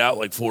time we get out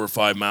like 4 or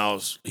 5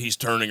 miles, he's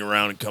turning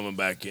around and coming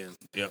back in.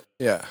 Yep.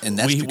 Yeah. And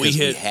that's because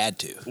we had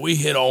to. We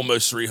hit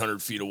almost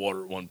 300 feet of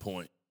water at one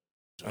point.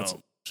 So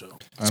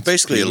It's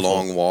basically a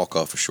long walk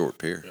off a short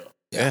pier.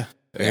 Yeah.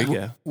 There you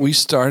go. We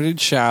started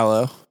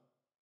shallow,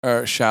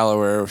 or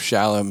shallower,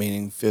 shallow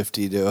meaning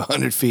 50 to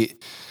 100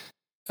 feet.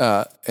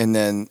 And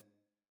then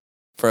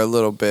for a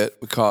little bit,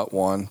 we caught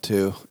 1,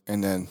 2,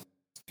 and then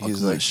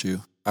he's like,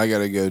 you. I got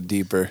to go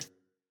deeper.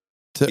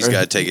 He's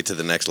got to take it to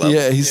the next level.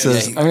 Yeah, he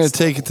says, I'm going to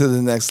take it to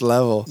the next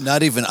level.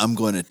 Not even I'm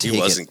going to take it. He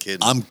wasn't kidding.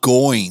 I'm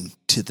going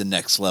to the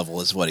next level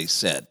is what he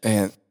said.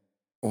 And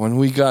when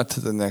we got to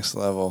the next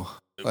level,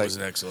 it was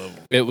next level.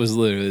 It was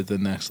literally the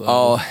next level.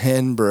 All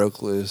hen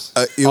broke loose.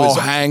 It all was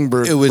hang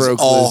broke It was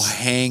all loose.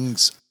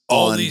 hangs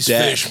all on these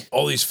deck.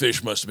 all these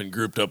fish must have been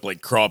grouped up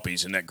like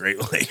crappies in that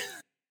Great Lake.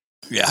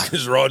 Yeah,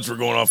 his rods were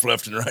going off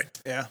left and right.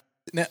 Yeah.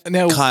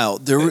 Now Kyle,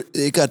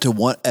 it got to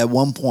one at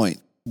one point.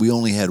 We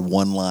only had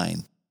one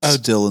line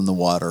still in the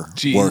water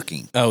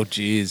working. Oh,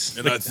 geez.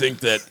 And I think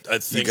the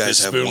guys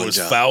have spoon one was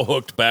job. foul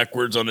hooked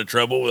backwards on the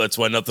treble. That's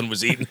why nothing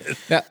was eating it.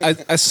 Now,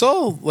 I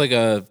saw like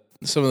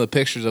some of the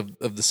pictures of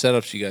the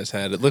setups you guys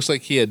had. It looks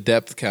like he had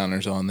depth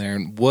counters on there.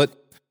 And what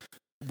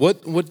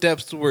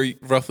depths were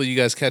roughly you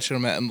guys catching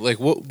them at? And like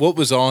what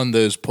was on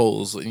those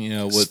poles? You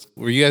know, what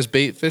were you guys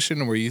bait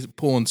fishing? Or were you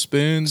pulling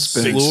spoons?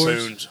 Big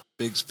lures? spoons.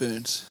 Big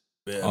spoons.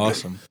 Yeah,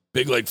 awesome.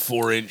 Big like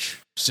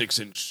 4-inch,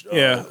 6-inch.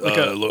 Yeah, like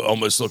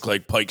almost look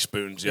like pike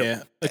spoons. Yep.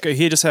 Yeah, like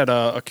he just had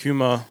a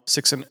Kuma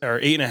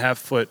 8.5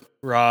 foot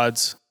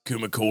rods.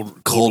 Kuma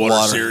cold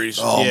water series.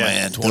 Oh Yeah.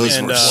 man, 20, those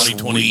and, were 20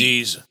 sweet.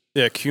 Ds.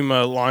 Yeah,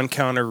 Kuma line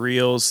counter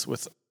reels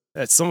with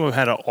that. Some of them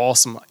had an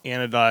awesome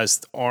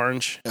anodized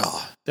orange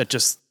Oh, that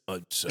just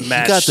So he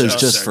matched got those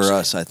us. just for sexy.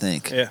 us, I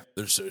think. Yeah,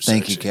 They're so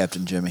Thank you, sexy.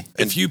 Captain Jimmy.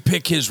 If you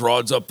pick his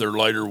rods up, they're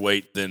lighter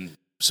weight than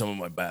some of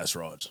my bass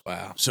rods.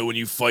 Wow. So when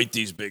you fight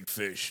these big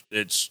fish,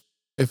 It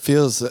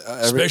feels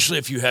especially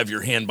if you have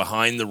your hand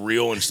behind the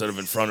reel instead of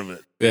in front of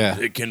it. Yeah.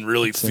 It can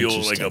really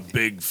feel like a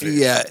big fish.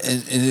 Yeah,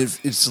 and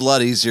it's a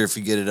lot easier if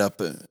you get it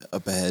up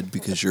ahead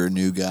because you're a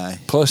new guy.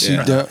 Plus, you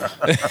don't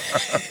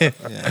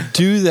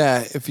do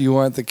that if you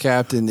want the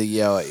captain to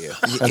yell at you.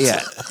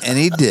 Yeah, and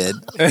he did.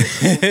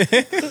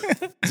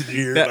 Did you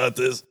hear about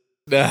this?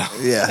 No.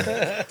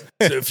 Yeah.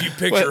 So if you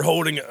picture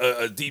holding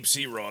a deep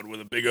sea rod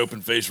with a big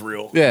open face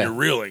reel, Yeah. and you're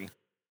reeling.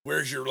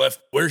 Where's your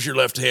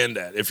left hand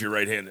at if you're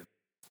right-handed?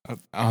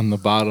 On the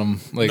bottom,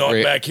 like Not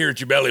right, back here at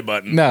your belly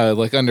button. no,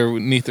 like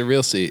underneath the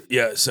reel seat.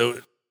 Yeah, so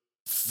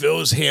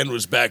Phil's hand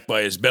was back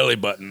by his belly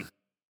button,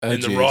 Oh,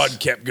 and the geez. rod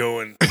kept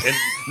going. And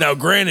now,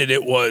 granted,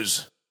 it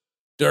was,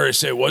 dare I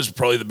say, it was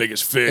probably the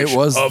biggest fish It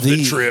was of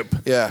the trip.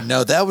 Yeah.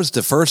 No, that was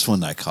the first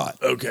one I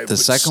caught. Okay, The but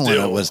second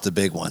still. one was the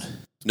big one.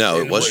 No,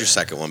 it And was what- your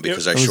second one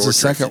because I was the short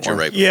second drifted you one.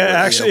 right before yeah.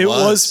 that. Actually, it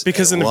was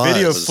because It in the was.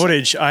 video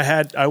footage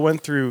I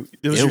went through.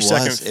 It was your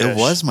second fish. It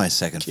was my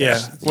second fish. Yeah,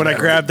 when I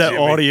grabbed that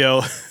Jimmy.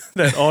 audio.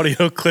 That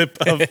audio clip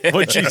of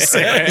what you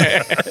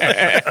said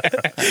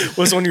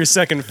was on your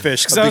second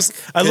fish. Because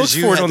I looked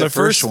you for it had on the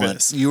first one.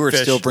 fish. You were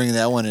still bringing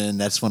that one in, and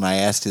that's when I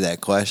asked you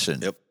that question.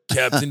 Yep.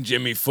 Captain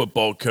Jimmy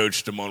football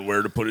coached him on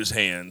where to put his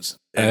hands.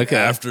 And Okay.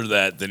 after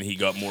that, then he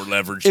got more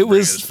leverage It to bring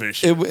was, his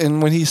fish.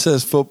 and when he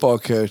says football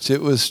coach,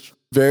 it was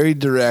very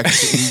direct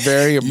and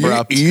very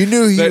abrupt. You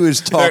knew he was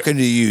talking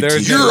to you.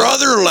 there's T. no- Your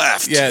other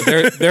left. Yeah,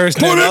 there's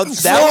no. No,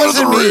 that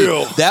wasn't me.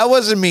 reel. That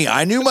wasn't me.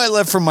 I knew my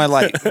left from my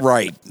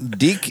right.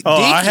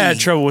 I had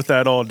trouble with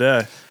that all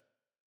day.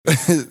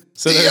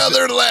 So The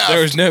other left.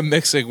 there was no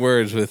mixing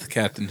words with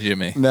Captain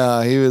Jimmy.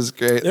 No, he was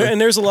great. And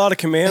there's a lot of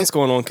commands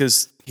going on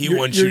because he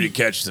wants you to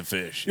catch the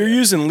fish. You're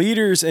using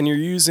leaders and you're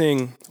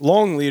using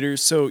long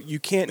leaders, so you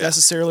can't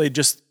necessarily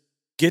just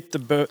get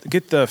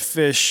the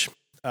fish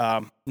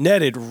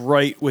netted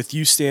right with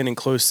you standing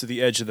close to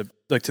the edge of the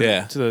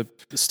to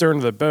the stern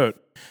of the boat.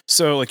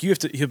 So like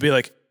he'll be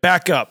like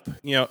back up,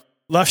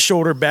 left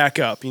shoulder back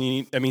up.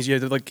 That means you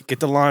have to like get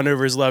the line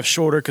over his left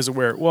shoulder because of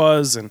where it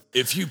was. And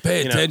If you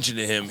pay attention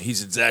to him,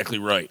 he's exactly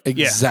right.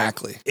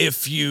 Exactly.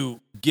 If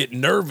you get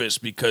nervous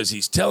because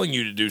he's telling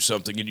you to do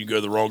something and you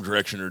go the wrong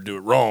direction or do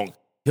it wrong,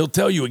 he'll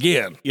tell you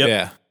again. Yep.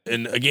 Yeah.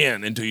 And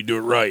again until you do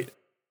it right.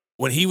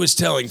 When he was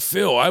telling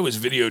Phil, I was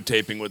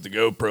videotaping with the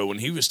GoPro. When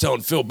he was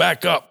telling Phil,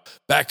 back up,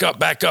 back up,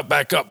 back up,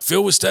 back up,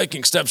 Phil was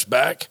taking steps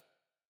back.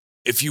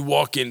 If you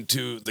walk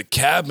into the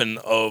cabin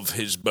of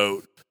his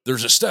boat,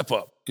 there's a step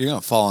up. You're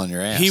gonna fall on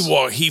your ass.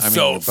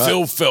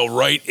 Phil fell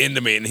right into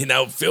me. And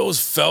now Phil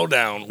fell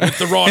down with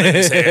the rod in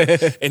his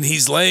hand. And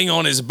he's laying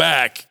on his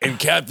back. And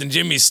Captain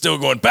Jimmy's still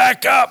going,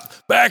 back up,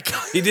 back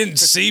up. He didn't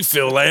see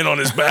Phil laying on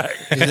his back.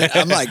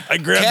 I'm like, I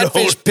grabbed a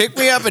catfish, hold. pick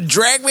me up and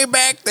drag me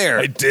back there.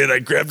 I did. I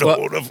grabbed a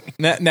hold of him.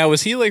 Now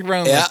was he like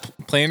running Yeah.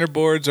 like planer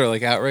boards or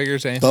like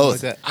outriggers or anything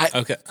Both. like that?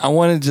 Okay. I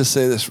want to just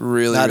say this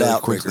really, Not really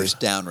quickly. outriggers,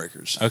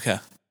 downriggers. Okay.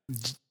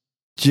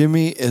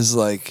 Jimmy is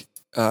like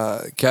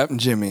Captain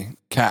Jimmy.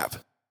 Cap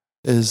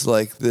is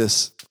like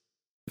this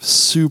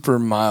super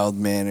mild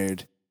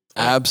mannered,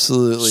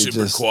 absolutely Super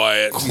just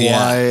quiet.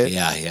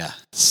 Yeah.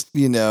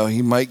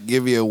 He might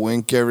give you a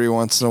wink every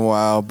once in a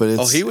while, but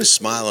it's He was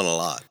smiling a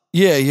lot.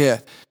 yeah.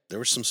 There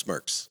were some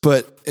smirks.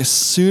 But as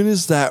soon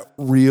as that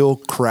reel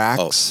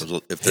cracks,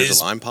 If there's His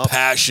a line pop,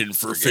 passion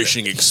for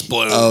fishing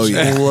explodes. Oh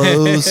yeah.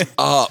 blows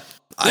up.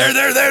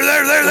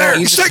 There.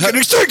 He's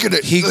taking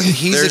it.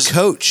 He's a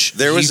coach.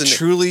 He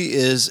truly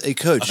is a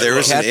coach. There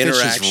was an Catfish is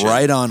interaction.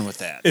 right on with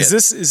that. is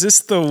this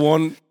the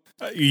one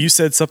you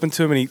said something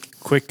to him and he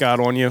quick got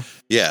on you?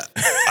 Yeah.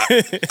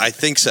 I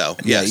think so.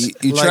 Yeah, Yes.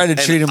 you try to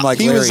treat him like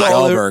he Larry was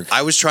all Dahlberg.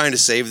 I was trying to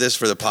save this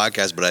for the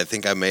podcast, but I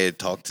think I may have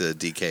talked to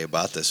DK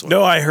about this one.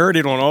 No, I heard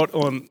it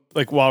on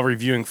like while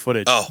reviewing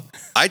footage. Oh,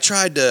 I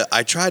tried to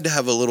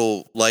have a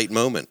little light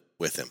moment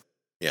with him.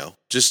 You know,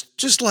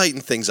 just lighten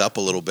things up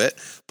a little bit.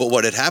 But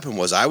what had happened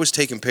was I was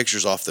taking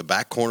pictures off the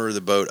back corner of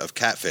the boat of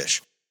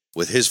catfish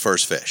with his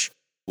first fish,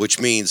 which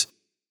means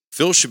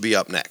Phil should be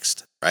up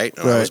next, right?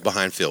 And I was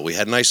behind Phil. We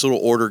had a nice little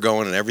order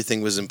going and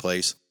everything was in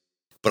place.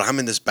 But I'm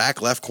in this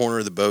back left corner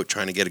of the boat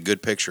trying to get a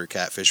good picture of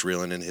catfish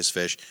reeling in his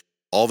fish.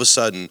 All of a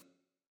sudden,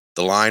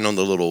 the line on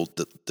the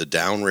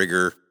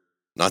downrigger,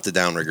 not the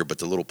downrigger, but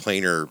the little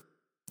planer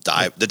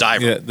the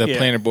diver. Yeah, the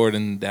planer board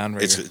and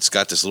downrigger. It's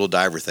got this little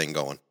diver thing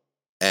going.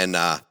 And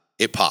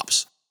it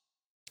pops.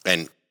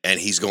 And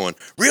he's going,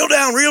 reel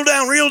down, reel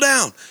down, reel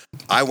down.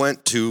 I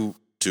went to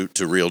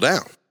reel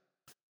down.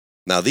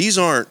 Now, these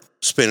aren't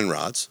spinning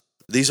rods.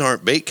 These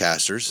aren't bait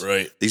casters.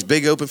 Right. These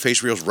big open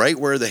face reels, right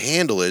where the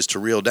handle is to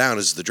reel down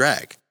is the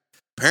drag.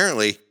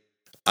 Apparently,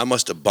 I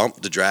must have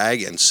bumped the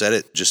drag and set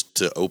it just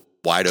to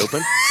wide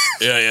open.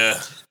 Yeah.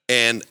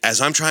 And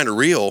as I'm trying to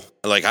reel,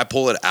 like I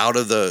pull it out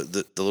of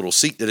the little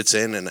seat that it's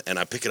in, and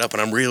I pick it up,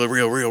 and I'm reel,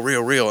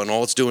 and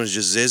all it's doing is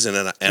just zizzing.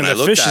 And I the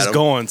looked fish at is him.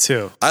 going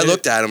too. I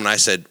looked at him and I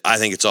said, "I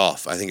think it's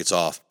off. I think it's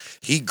off."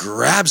 He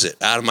grabs it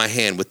out of my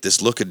hand with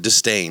this look of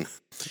disdain,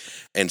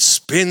 and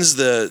spins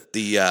the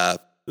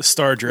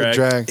star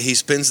drag. He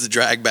spins the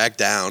drag back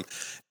down,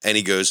 and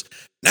he goes,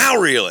 "Now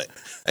reel it."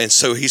 And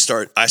so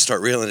I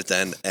start reeling it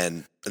then,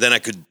 and then I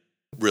could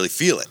really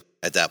feel it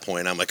at that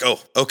point. I'm like, "Oh,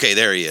 okay,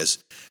 there he is."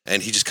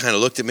 And he just kind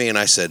of looked at me, and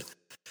I said,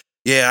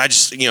 "Yeah, I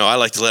just, I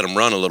like to let him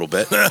run a little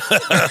bit."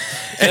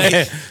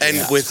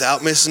 and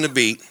without missing a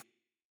beat,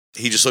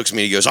 he just looks at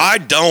me and he goes, I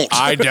don't.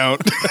 I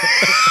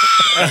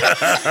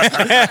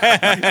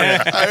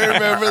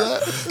remember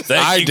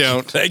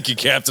that. Thank you,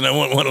 Captain. I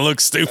wouldn't want to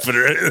look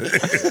stupider.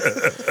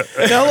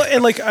 No,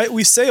 and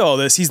we say all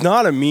this, he's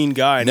not a mean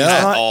guy. No,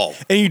 at all.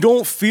 And you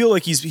don't feel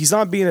like he's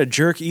not being a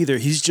jerk either.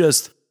 He's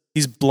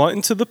blunt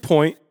and to the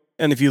point.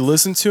 And if you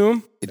listen to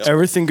him,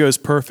 everything goes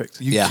perfect.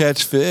 You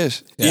catch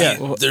fish. Yeah.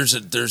 Well, there's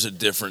a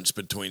difference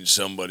between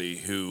somebody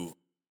who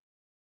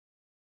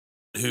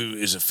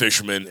is a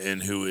fisherman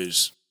and who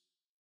is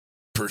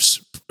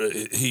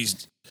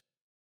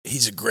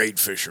he's a great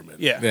fisherman.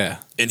 Yeah.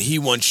 And he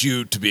wants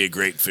you to be a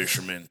great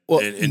fisherman. Well,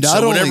 and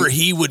so whatever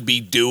he would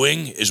be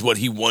doing is what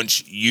he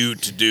wants you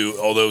to do,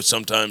 although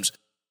sometimes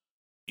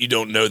you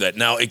don't know that.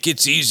 Now, it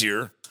gets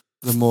easier.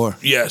 The more.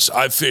 Yes,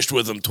 I've fished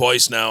with him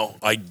twice now.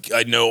 I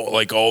know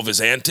like all of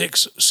his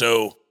antics,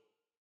 so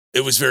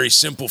it was very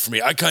simple for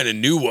me. I kind of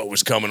knew what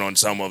was coming on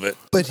some of it.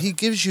 But he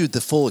gives you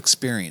the full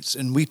experience,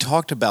 and we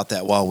talked about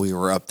that while we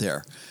were up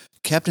there.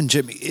 Captain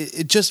Jimmy,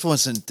 it just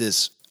wasn't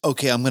this,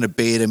 okay, I'm going to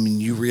bait him and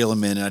you reel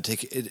him in and I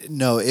take it.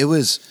 No, it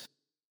was,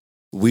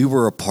 we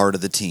were a part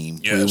of the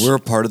team. Yes. We were a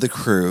part of the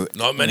crew.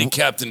 Not many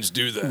captains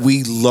do that.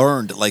 We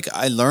learned,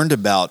 I learned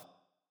about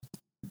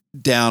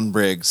down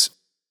rigs,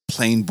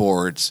 plain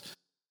boards,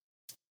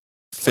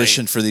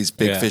 fishing for these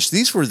big fish.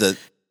 These were the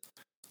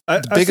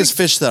biggest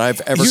fish that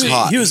I've ever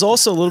caught. He was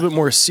also a little bit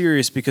more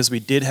serious because we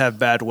did have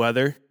bad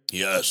weather.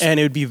 Yes. And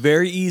it would be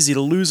very easy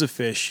to lose a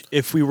fish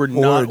if we were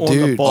not on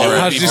the ball.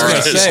 I was just going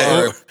to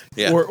say.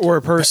 Or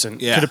a person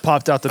could have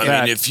popped out the back.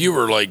 I mean, if you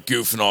were like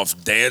goofing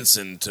off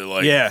dancing to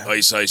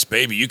Ice Ice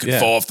Baby, you could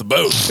fall off the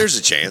boat. There's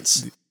a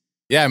chance.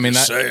 Yeah, I mean,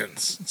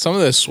 some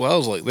of those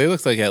swells, they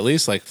looked like at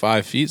least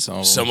 5 feet.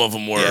 Some of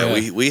them were.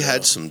 Yeah, we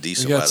had some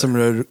decent we got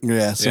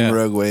weather. some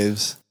rogue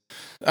waves.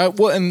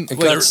 Well, and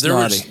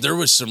there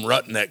was some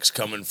rutnecks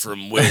coming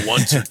from Will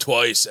once or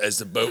twice as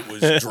the boat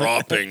was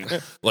dropping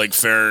like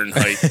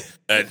Fahrenheit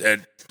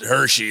at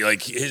Hershey.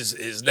 Like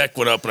his neck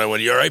went up, and I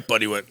went, "You all right,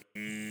 buddy?" He went.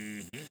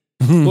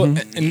 Mm-hmm. Well,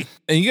 and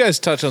you guys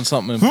touch on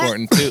something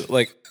important too.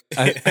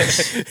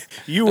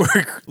 You were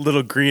a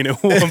little green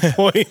at one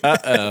point.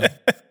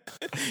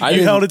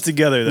 You held it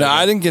together. No,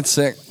 I didn't get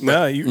sick.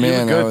 No, you were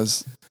good. I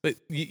was. But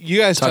you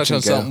guys touch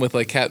on something with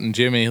Captain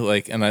Jimmy,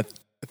 and I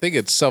think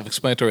it's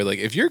self-explanatory.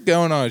 If you're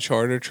going on a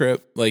charter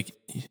trip,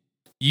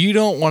 you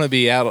don't want to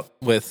be out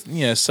with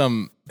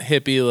some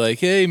hippie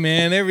hey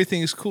man,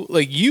 everything's cool.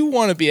 You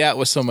want to be out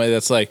with somebody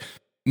that's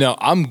no,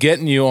 I'm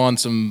getting you on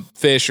some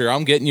fish, or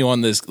I'm getting you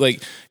on this.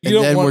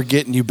 We're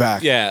getting you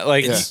back. Yeah,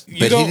 but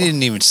he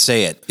didn't even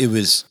say it. It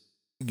was,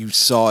 you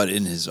saw it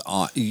in his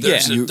eye.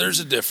 There's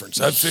a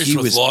difference. I've fished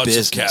with lots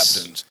of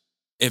captains.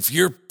 If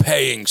you're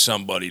paying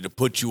somebody to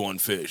put you on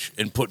fish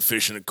and put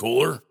fish in a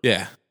cooler,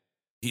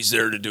 he's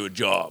there to do a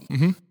job.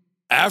 Mm-hmm.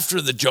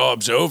 After the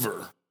job's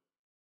over,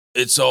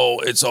 it's all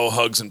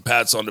hugs and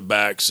pats on the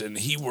backs, and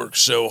he works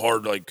so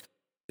hard,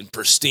 and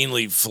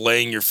pristinely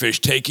filleting your fish,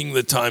 taking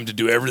the time to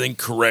do everything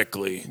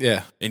correctly,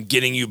 and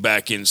getting you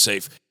back in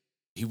safe.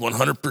 He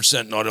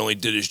 100% not only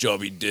did his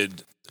job, he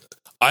did.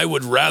 I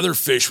would rather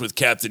fish with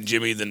Captain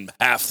Jimmy than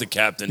half the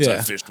captains I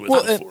fished with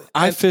before.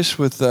 I fished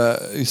with,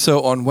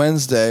 so on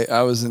Wednesday,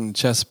 I was in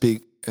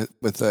Chesapeake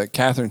with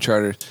Catherine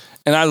Charter,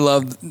 And I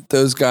love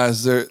those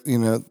guys. They're,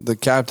 the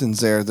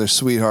captains there, they're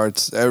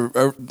sweethearts,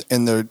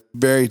 and they're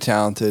very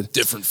talented.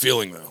 Different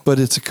feeling, though. But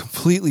it's a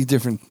completely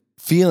different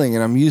feeling,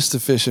 and I'm used to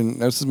fishing.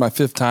 This is my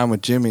 5th time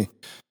with Jimmy,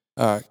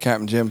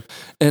 Captain Jim.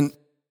 And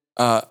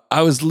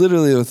I was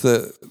literally with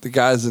the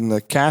guys in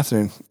the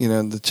Catherine,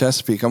 the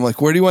Chesapeake. I'm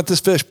like, where do you want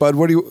this fish, bud?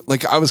 Where do you,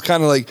 like, I was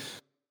kind of like,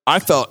 I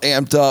felt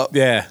amped up.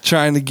 Yeah.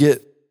 Trying to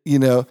get,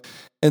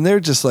 and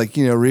they're just like,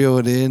 reel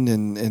it in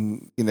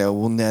and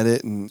we'll net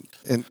it. And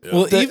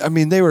Well,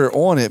 they were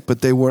on it,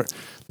 but they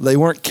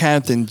weren't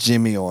Captain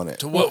Jimmy on it.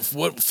 To what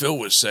Phil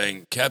was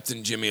saying,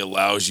 Captain Jimmy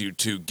allows you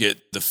to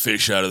get the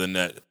fish out of the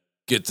net,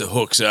 get the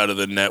hooks out of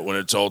the net when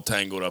it's all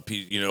tangled up.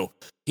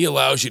 He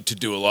allows you to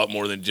do a lot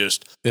more than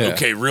just,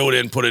 okay, reel it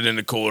in, put it in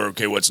the cooler.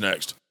 Okay, what's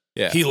next?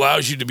 Yeah. He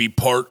allows you to be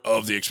part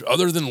of the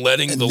other than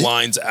letting the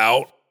lines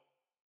out,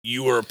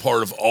 you are a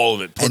part of all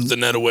of it. Put the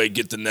net away,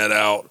 get the net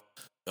out.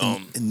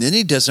 And then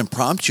he doesn't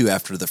prompt you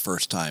after the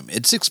first time.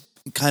 It's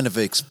kind of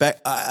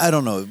I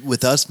don't know.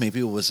 With us, maybe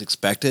it was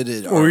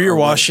expected. Or you're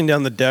washing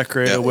down the deck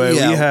right away.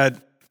 Yeah.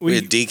 We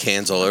had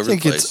decans all over the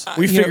place.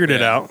 We figured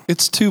it out.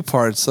 It's 2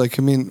 parts. Like,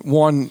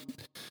 one,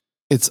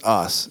 it's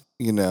us,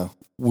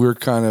 we're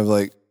kind of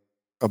like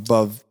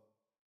above.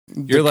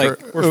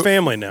 We're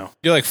family now.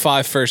 You're like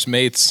 5 first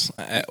mates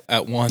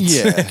at once.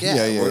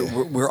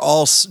 Yeah. We're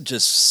all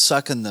just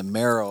sucking the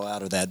marrow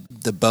out of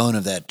the bone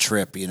of that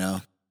trip,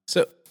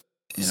 So,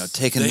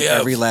 taking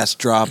every last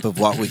drop of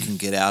what we can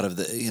get out of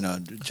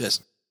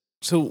just.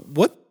 So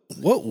what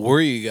were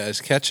you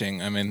guys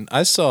catching? I mean,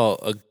 I saw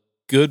a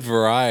good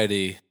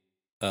variety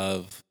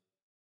of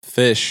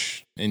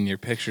fish in your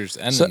pictures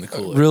and in the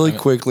cooler. Really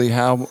quickly,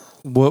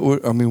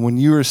 when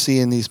you were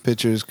seeing these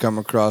pictures come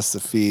across the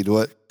feed,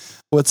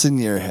 what's in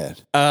your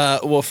head?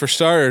 Well, for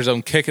starters,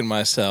 I'm kicking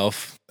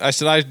myself. I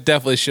said I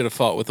definitely should have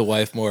fought with the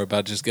wife more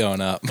about just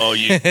going up. Oh,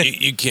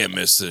 you can't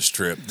miss this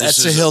trip.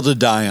 That's a hill to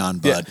die on,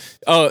 bud. Yeah.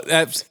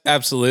 Oh,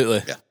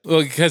 absolutely. Yeah.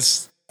 Well,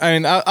 because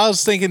I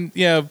was thinking,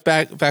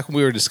 back when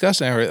we were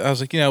discussing it, I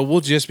was like,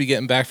 we'll just be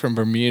getting back from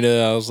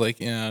Bermuda. I was like,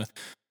 got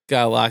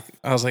a lock.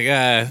 I was like,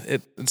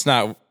 it's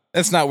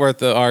not worth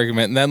the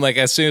argument. And then, like,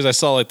 as soon as I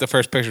saw like the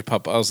first picture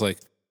pop, I was like,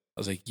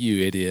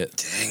 you idiot.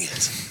 Dang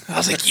it. I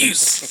was like, you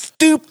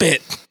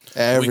stupid.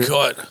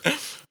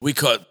 We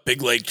caught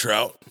big lake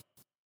trout.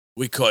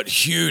 We caught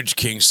huge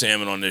king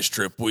salmon on this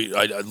trip,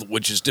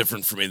 which is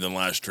different for me than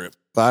last trip.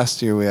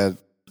 Last year we had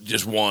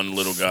just one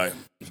little guy,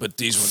 but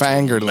these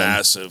ones were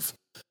massive.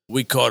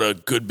 We caught a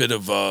good bit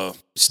of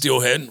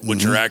steelhead,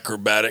 which are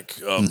acrobatic,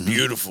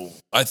 beautiful.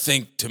 I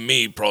think, to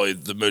me, probably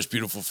the most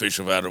beautiful fish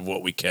out of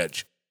what we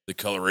catch. The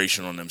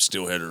coloration on them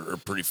steelhead are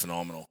pretty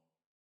phenomenal.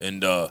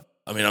 And,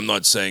 I'm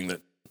not saying that,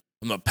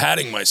 I'm not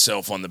patting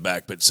myself on the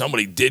back, but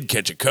somebody did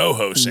catch a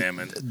coho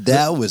salmon.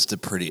 That was the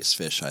prettiest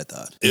fish, I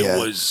thought.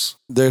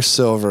 They're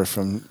silver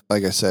from,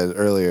 like I said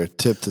earlier,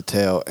 tip to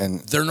tail, and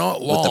they're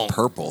not long. With the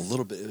purple, a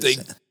little bit.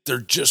 They're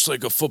just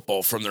like a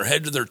football. From their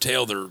head to their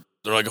tail, they're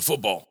like a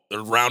football.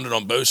 They're rounded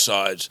on both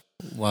sides.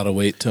 A lot of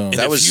weight to them.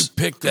 And if you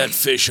pick that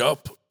fish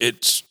up,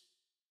 it's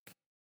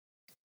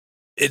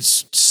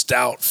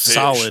stout fish.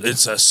 Solid.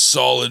 It's a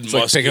solid, it's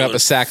like picking up a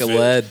sack fish. Of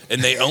lead.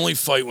 And they only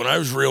fight, when I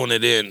was reeling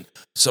it in,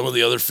 some of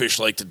the other fish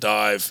like to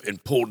dive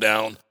and pull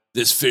down.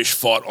 This fish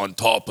fought on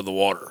top of the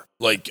water.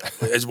 Like,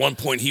 at one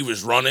point he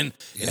was running,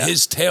 and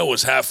his tail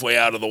was halfway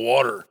out of the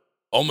water.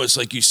 Almost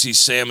like you see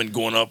salmon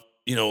going up,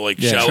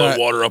 shallow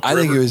water up I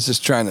river. think he was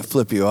just trying to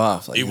flip you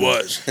off. He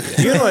was.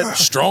 You know what?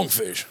 Strong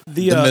fish.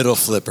 The middle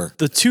flipper.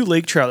 The 2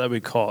 lake trout that we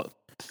caught,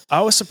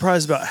 I was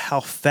surprised about how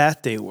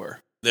fat they were.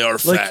 They are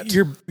fat.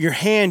 Like your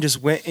hand just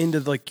went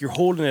into, like, you're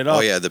holding it up. Oh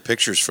yeah, the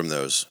pictures from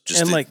those,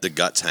 just the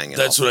guts hanging.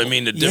 That's out. what I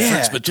mean. The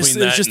difference between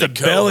that just and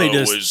the belly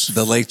coho was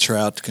the lake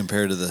trout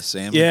compared to the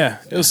salmon. Yeah,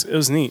 it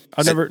was neat.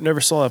 I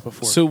never saw that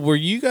before. So were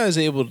you guys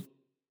able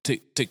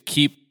to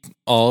keep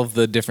all of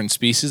the different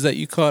species that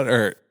you caught,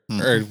 or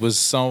was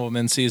some of them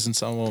in season,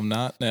 some of them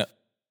not? No.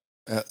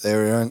 They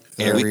were on.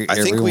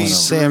 I think we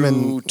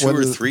salmon 2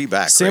 or 3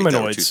 back. Salmonoids,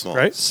 that were too small.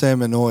 right?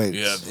 Salmonoids.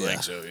 Yeah, I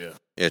think so. Yeah.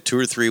 Yeah, 2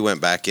 or 3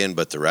 went back in,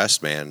 but the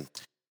rest, man.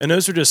 And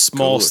those are just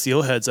small Cool.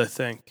 steelheads, I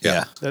think.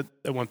 Yeah. That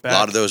went back. A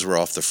lot of those were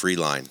off the free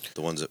line.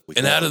 The ones that we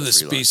And caught out on of the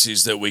free line.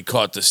 species that we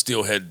caught, the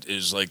steelhead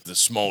is like the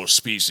smallest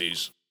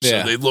species. So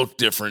Yeah. they look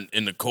different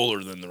in the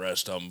cooler than the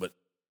rest of them. But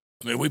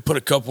we put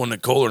a couple in the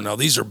cooler. Now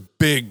these are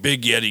big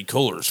Yeti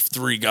coolers.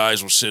 3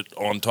 guys will sit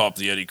on top of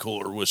the Yeti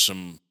cooler with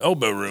some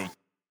elbow room.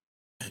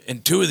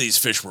 And 2 of these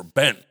fish were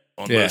bent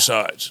on both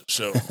sides.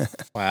 So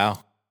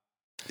Wow.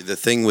 The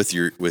thing with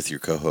your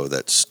coho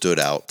that stood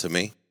out to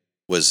me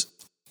was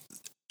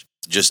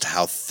just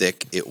how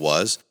thick it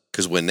was.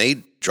 Because when they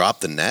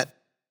dropped the net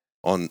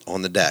on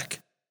the deck,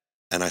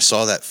 and I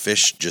saw that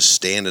fish just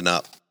standing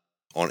up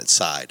on its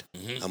side,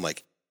 I'm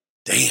like,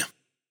 damn,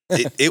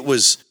 it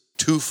was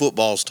 2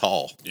 footballs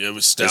tall. Yeah, it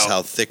was stout. That's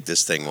how thick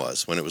this thing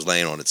was when it was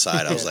laying on its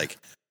side. I was like,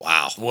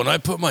 wow. When I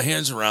put my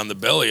hands around the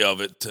belly of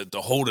it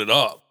to hold it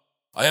up,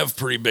 I have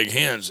pretty big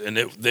hands, and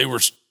they were,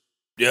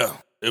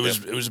 It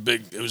was a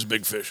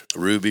big fish.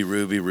 Ruby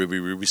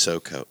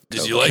SoCo.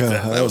 Did you like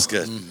that? That was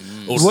good.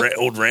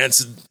 Old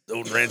rancid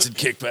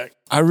kickback.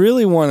 I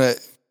really want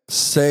to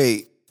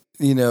say,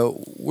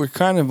 we're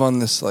kind of on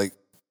this like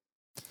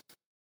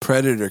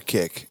predator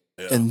kick,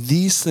 and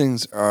these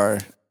things are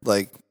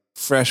like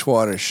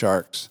freshwater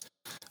sharks.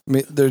 I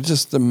mean, they're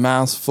just a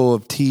mouthful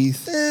of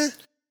teeth.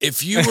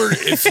 If you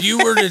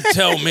were to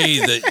tell me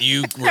that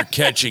you were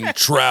catching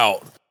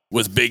trout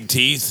with big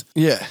teeth,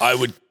 I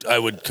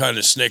would kind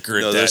of snicker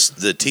at that.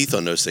 The teeth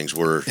on those things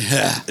were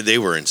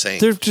insane.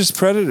 They're just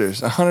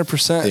predators,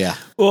 100%. Yeah.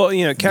 Well,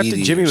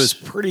 Captain Jimmy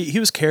he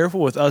was careful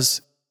with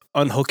us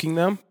unhooking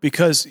them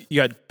because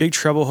you got big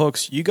treble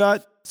hooks, you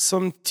got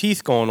some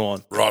teeth going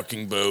on.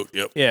 Rocking boat,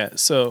 yep. Yeah,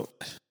 so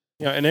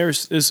and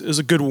there's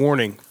a good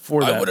warning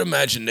for that. I would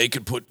imagine they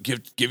could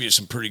give you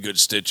some pretty good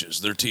stitches.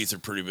 Their teeth are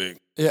pretty big.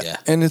 Yeah.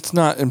 And it's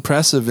not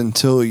impressive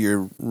until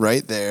you're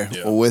right there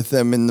with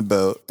them in the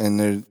boat and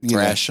they're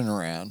thrashing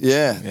around.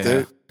 Yeah.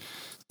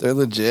 They're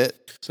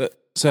legit.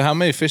 So how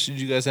many fish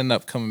did you guys end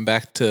up coming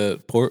back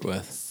to port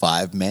with?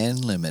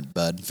 5-man limit,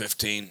 bud.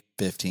 15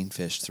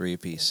 fish, 3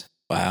 apiece.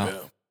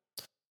 Wow.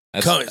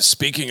 Yeah.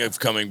 Speaking of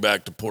coming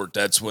back to port,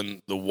 that's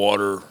when the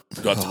water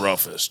got the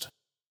roughest.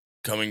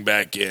 Coming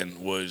back in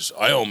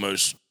I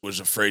almost was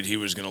afraid he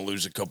was going to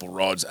lose a couple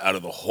rods out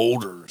of the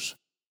holders.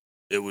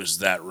 It was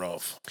that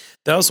rough.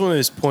 That was one of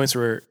those points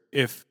where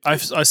if I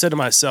said to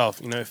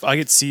myself, if I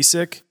get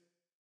seasick,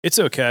 it's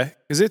okay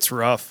because it's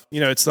rough.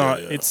 It's not.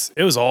 It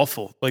was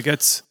awful. Like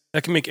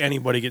that can make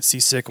anybody get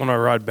seasick when I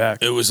ride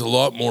back. It was a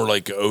lot more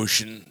like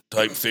ocean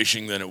type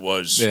fishing than it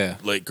was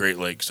Great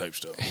Lakes type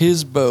stuff.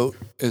 His boat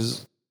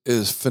is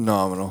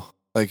phenomenal.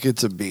 Like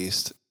it's a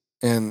beast,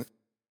 and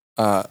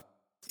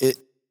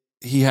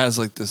he has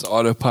like this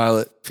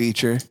autopilot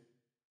feature,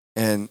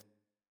 and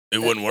it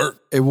wouldn't work.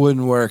 It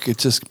wouldn't work. It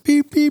just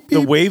beep, beep, beep.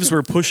 The waves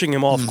were pushing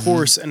him off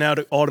course, and now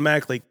to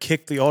automatically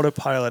kick the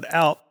autopilot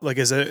out, like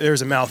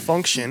there's a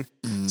malfunction.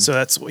 So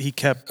that's what he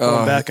kept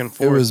going back and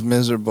forth. It was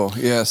miserable.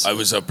 Yes, I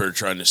was up there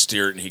trying to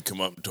steer it, and he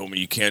come up and told me,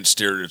 "You can't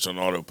steer it; it's on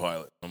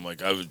autopilot." I'm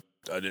like, I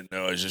didn't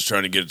know. I was just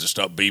trying to get it to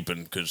stop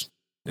beeping because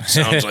it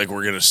sounds like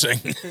we're gonna sing.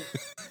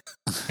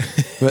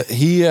 But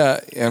he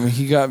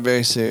got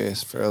very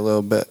serious for a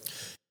little bit.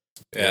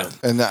 Yeah,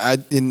 and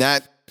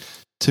that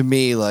to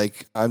me,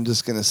 like I'm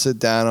just gonna sit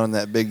down on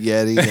that big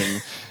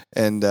Yeti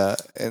and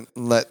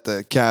let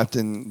the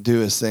captain do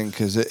his thing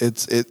because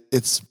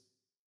it's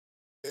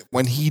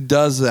when he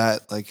does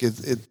that, like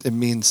it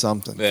means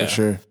something for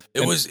sure.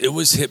 It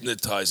was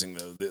hypnotizing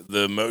though.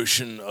 The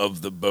motion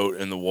of the boat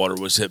in the water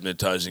was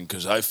hypnotizing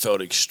because I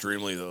felt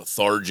extremely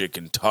lethargic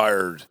and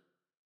tired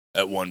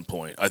at one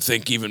point. I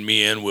think even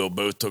me and Will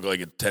both took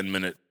like a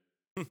 10-minute,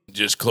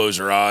 just close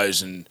our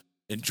eyes and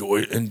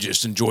enjoyed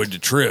the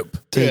trip.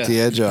 Take the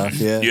edge off.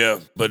 Yeah.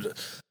 But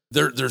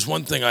there's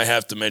one thing I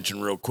have to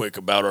mention real quick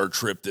about our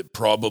trip that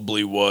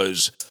probably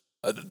was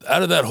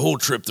out of that whole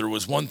trip. There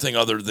was one thing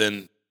other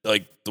than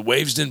like the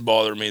waves didn't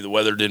bother me, the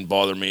weather didn't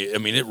bother me. I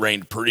mean, it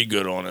rained pretty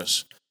good on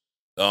us.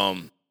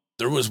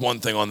 There was one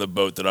thing on the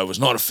boat that I was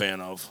not a fan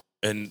of,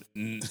 and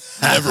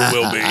never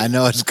will be. I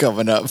know it's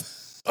coming up.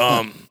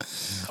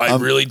 I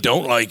really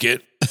don't like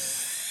it.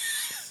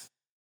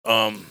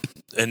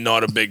 And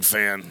not a big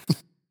fan.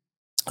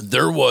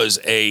 There was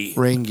a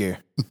rain gear.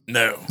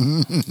 No,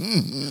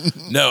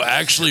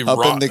 actually,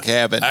 up in the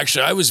cabin.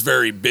 Actually, I was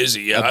very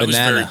busy. Yeah,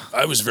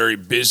 I was very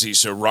busy.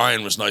 So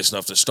Ryan was nice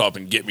enough to stop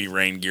and get me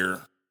rain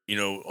gear,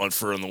 on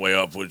the way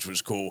up, which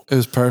was cool. It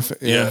was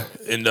perfect. Yeah.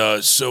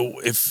 And so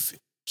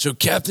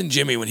Captain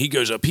Jimmy, when he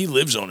goes up, he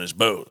lives on his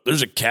boat.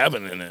 There's a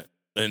cabin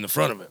in the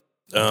front of it.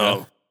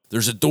 Okay.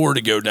 There's a door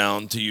to go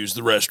down to use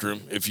the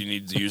restroom if you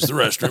need to use the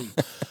restroom.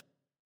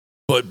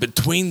 But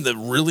between the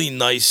really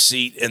nice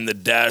seat and the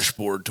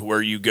dashboard to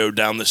where you go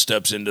down the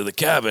steps into the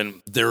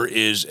cabin, there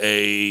is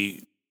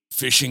a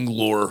fishing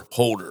lure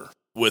holder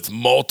with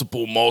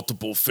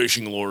multiple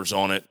fishing lures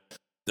on it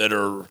that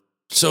are.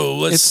 So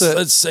let's say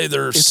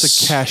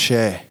it's a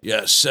cachet.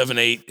 Yeah,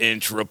 7-8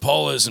 inch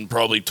Rapalas and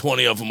probably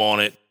 20 of them on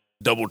it,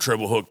 double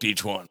treble hooked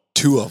each one.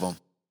 2 of them.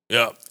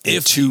 Yeah,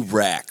 if 2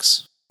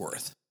 racks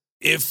worth.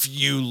 If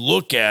you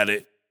look at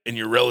it and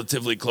you're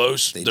relatively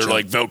close, they're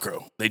like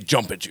Velcro. They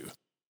jump at you.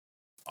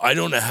 I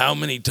don't know how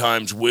many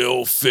times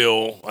Will,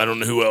 Phil, I don't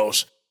know who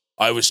else,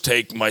 I was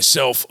taking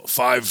myself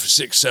 5,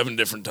 6, 7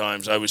 different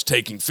times. I was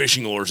taking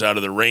fishing lures out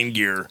of the rain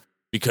gear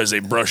because they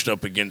brushed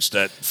up against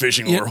that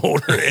fishing lure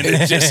holder. And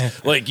it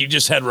just, like you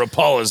just had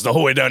Rapalas the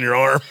whole way down your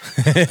arm.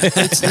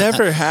 It's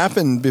never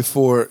happened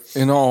before,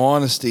 in all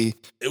honesty.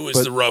 It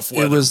was the rough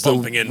weather. It was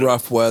the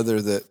rough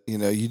weather that,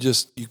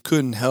 you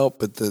couldn't help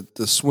but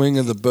the swing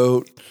of the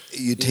boat.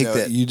 You take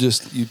that. You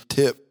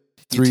tip.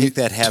 You take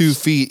that 2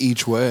 feet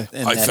each way.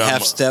 And that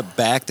half step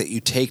back that you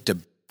take to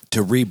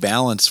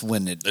rebalance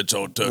when that's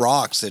all it took.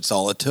 Rocks. That's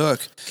all it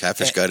took.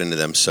 Catfish got into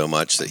them so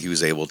much that he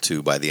was able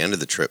to, by the end of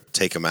the trip,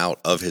 take them out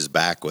of his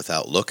back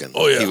without looking.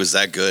 Oh, yeah. He was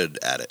that good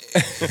at it.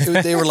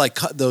 They were like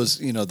those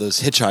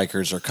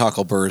hitchhikers or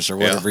cockleburs or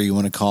whatever you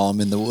want to call them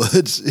in the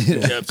woods.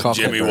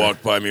 Jimmy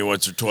walked by me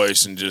once or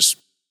twice and just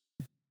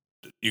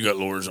You got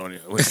lures on you.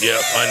 I went, yeah,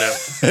 I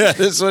know.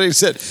 That's what he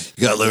said.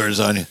 You got lures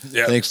on you.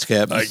 Yeah. Thanks,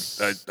 Captain.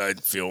 I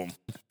feel them.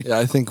 Yeah,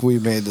 I think we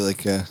made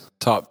like a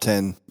top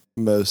 10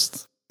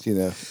 most,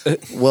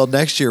 Well,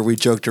 next year we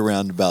joked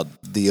around about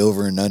the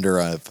over and under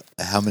of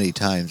how many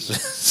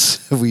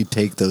times we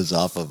take those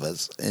off of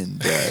us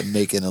and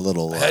making a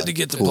little. I had to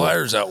get the tool.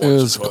 pliers out It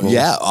was once. cool.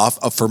 Yeah,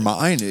 off for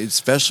mine,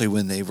 especially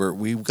when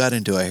we got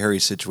into a hairy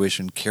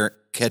situation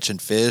catching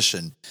fish,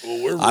 and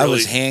I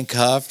was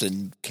handcuffed,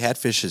 and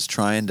Catfish is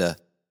trying to.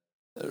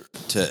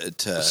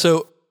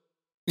 So,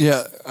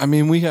 yeah, I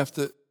mean, we have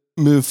to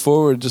move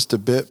forward just a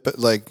bit, but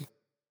like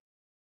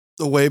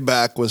the way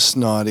back was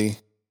snotty.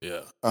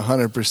 Yeah.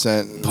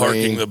 100%.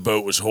 Parking the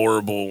boat was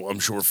horrible, I'm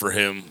sure, for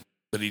him,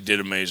 but he did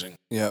amazing.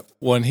 Yep.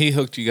 When he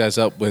hooked you guys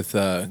up with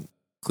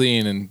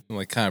clean and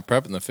like kind of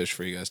prepping the fish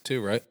for you guys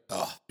too, right?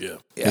 Oh, yeah.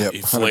 Yep,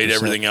 He flayed 100%.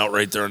 everything out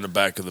right there in the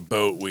back of the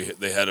boat.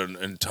 They had an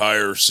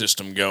entire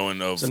system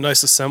going of It's a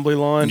nice assembly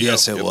line.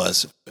 Yes, it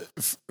was.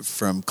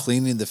 From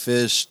cleaning the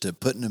fish to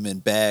putting them in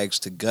bags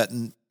to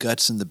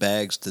guts in the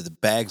bags to the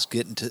bags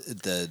getting to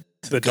the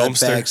gut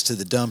dumpster. bags to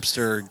the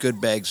dumpster,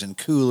 good bags in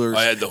coolers.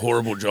 I had the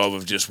horrible job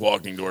of just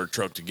walking to our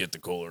truck to get the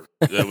cooler.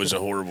 That was a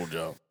horrible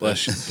job.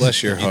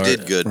 Bless your heart. You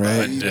did good,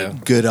 Right. I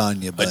did. Good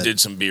on you, bud. I did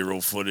some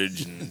B-roll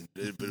footage, and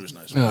it was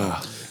nice.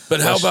 Ah.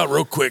 But how about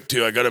real quick,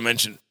 too, I got to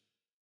mention,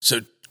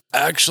 so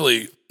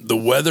actually the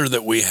weather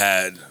that we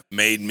had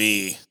made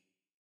me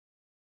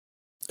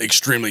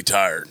extremely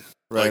tired.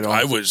 Right Like on.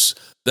 I was,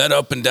 that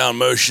up and down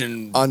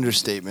motion,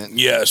 Understatement.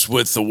 yes,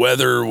 with the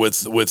weather,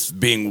 with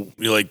being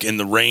like in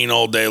the rain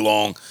all day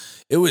long,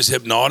 it was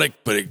hypnotic,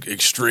 but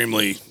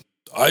extremely,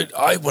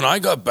 when I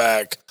got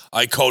back,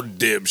 I called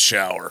dibs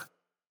shower.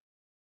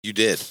 You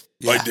did.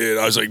 I did.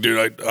 I was like,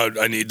 dude,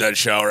 I need that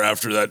shower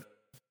after that.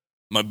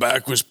 My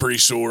back was pretty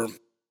sore.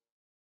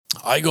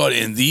 I got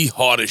in the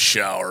hottest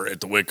shower at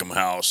the Wickham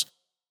house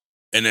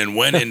and then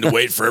went in to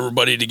wait for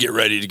everybody to get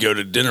ready to go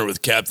to dinner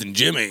with Captain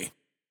Jimmy.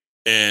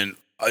 And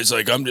I was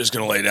like, I'm just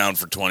going to lay down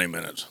for 20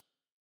 minutes.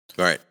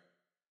 Right.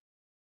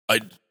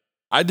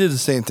 I did the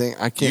same thing.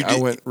 I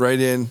went right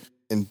in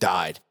and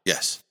died.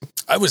 Yes.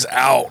 I was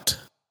out.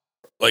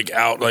 Like,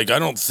 I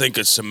don't think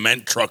a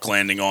cement truck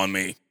landing on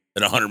me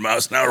at 100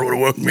 miles an hour would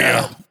have woken me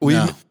up.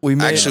 We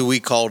made Actually, we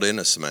called in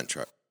a cement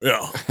truck.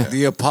 Yeah.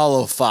 The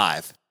Apollo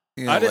 5.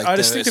 You know, I the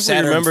distinctively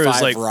Saturn remember it was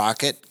 5 like-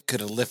 rocket could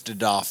have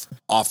lifted off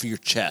your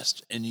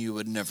chest, and you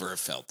would never have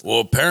felt it. Well,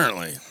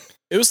 apparently.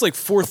 It was like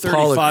 4:30,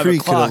 Apollo 5 Creek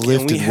could o'clock, have and we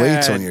lifted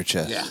weights had on your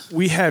chest. Yeah.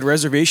 we had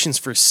reservations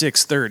for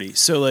 6:30.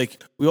 So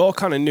like we all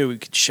kind of knew we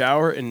could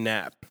shower and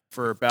nap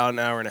for about an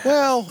hour and a half.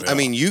 Well, I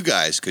mean, you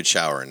guys could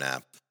shower and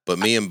nap, but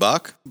me and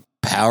Buck,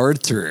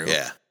 Powered through.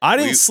 yeah. I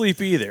didn't sleep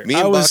either. Me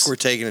and Buck were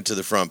taking it to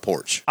the front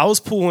porch. I was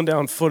pulling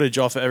down footage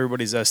off of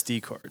everybody's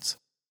SD cards.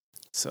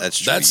 So That's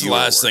true. That's the You were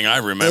last thing I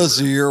remember.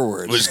 Those are your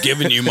words. Was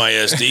giving you my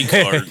SD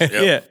card. Yep.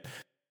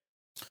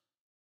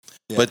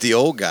 yeah. But the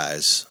old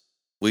guys,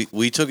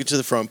 we took it to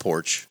the front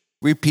porch.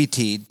 We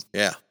PT'd,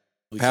 Yeah.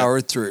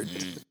 powered through.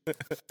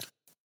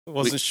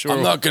 Wasn't sure.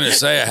 I'm not going to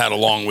say I had a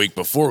long week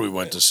before we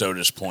went to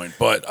Sodus Point,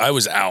 but I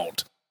was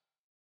out.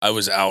 I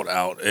was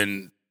out.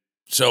 And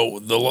so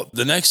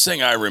the next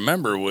thing I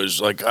remember was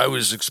like I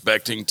was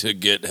expecting to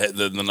get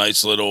the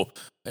nice little,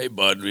 hey,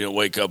 bud,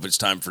 wake up. It's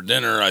time for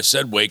dinner. I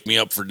said, wake me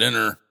up for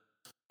dinner.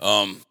 We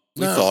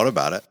No. thought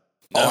about it.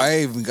 No. Oh, I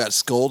even got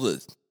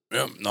scolded.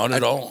 Yeah, not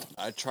at all.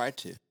 I tried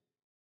to.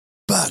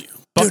 But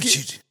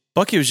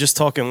Bucky was just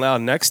talking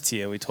loud next to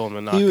you. We told him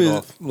to knock He it was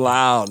off.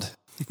 loud.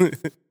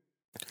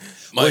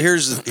 Well,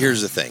 here's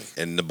the thing,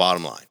 and the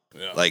bottom line.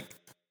 Yeah. Like,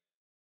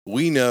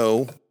 we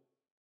know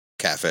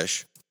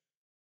catfish,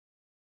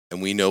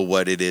 and we know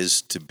what it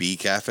is to be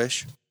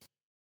catfish.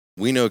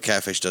 We know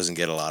catfish doesn't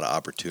get a lot of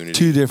opportunity.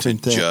 Two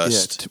different to things.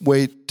 Just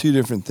Two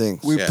different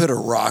things. we Yeah. put a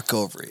rock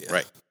over you.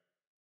 right.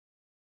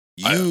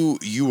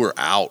 You were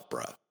out,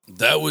 bro.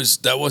 That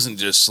wasn't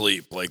just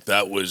sleep. Like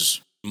that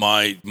was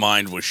my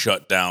mind was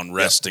shut down,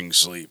 resting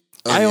sleep.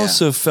 Oh, I yeah.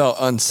 also felt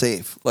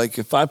unsafe. Like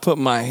if I put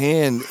my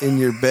hand in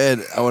your bed,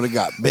 I would have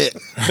got bit.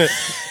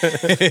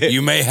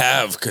 You may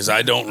have because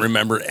I don't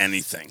remember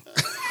anything.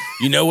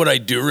 You know what I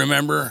do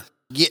remember?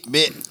 Get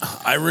bit.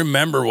 I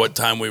remember what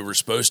time we were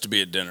supposed to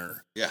be at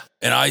dinner. Yeah.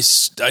 And I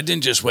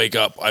didn't just wake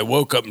up. I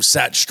woke up and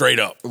sat straight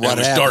up. And it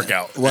was dark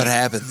out. What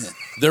happened then?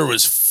 There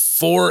was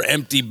 4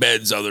 empty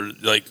beds.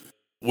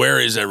 Where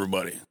is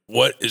everybody?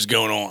 What is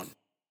going on?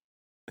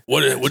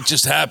 What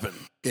just happened?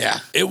 Yeah.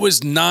 It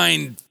was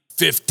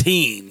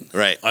 9:15.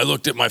 Right. I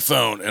looked at my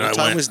phone and What I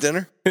time went. was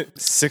dinner?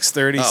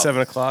 6:30, Oh.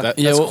 7 o'clock.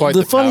 Yeah, well,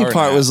 the funny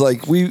part was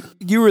like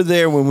you were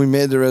there when we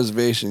made the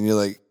reservation. You're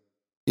like,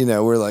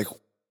 we're like,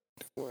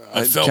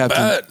 I felt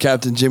bad.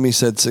 Captain Jimmy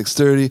said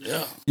 6:30.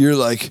 Yeah. You're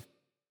like,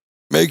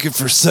 make it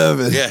for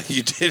 7. Yeah,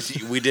 you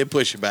did. We did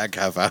push it back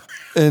half hour.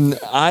 And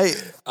I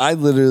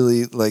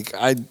literally like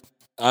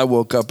I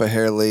woke up a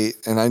hair late,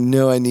 and I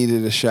know I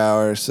needed a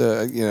shower,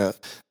 so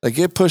like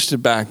it pushed it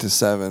back to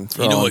 7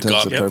 for all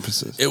intents and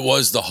purposes. It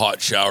was the hot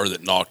shower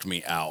that knocked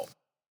me out.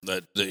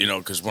 That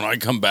because when I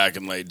come back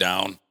and lay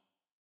down,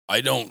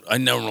 I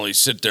normally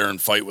sit there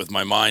and fight with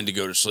my mind to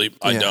go to sleep.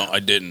 I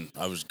didn't.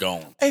 I was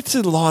going. It's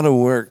a lot of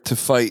work to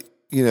fight,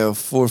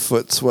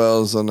 4-foot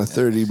swells on a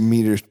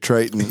 30-meter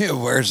Triton. Yeah,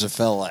 where's the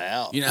fella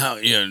out? You know how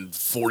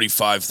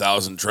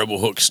 45,000 treble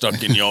hooks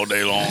stuck in you all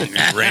day long in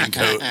a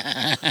raincoat.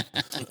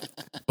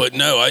 But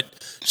no, I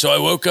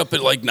woke up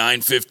at like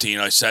 9:15.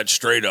 I sat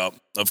straight up.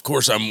 Of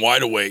course, I'm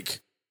wide awake.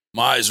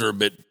 My eyes are a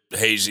bit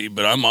hazy,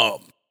 but I'm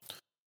up.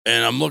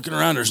 And I'm looking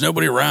around. There's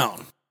nobody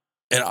around.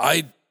 And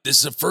this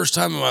is the first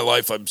time in my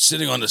life I'm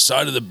sitting on the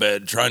side of the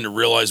bed trying to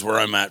realize where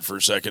I'm at for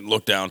a second.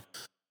 Look down.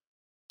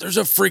 There's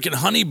a freaking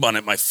honey bun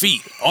at my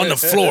feet on the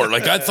floor.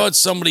 Like I thought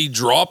somebody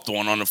dropped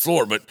one on the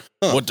floor, but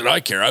what did I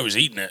care? I was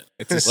eating it.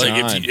 It's a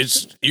sign.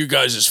 It's you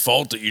guys'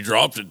 fault that you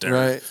dropped it there.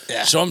 Right.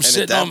 Yeah. So I'm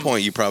sitting at that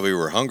point, you probably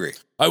were hungry.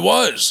 I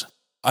was.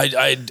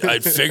 I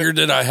figured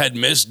that I had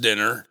missed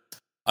dinner.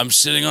 I'm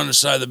sitting on the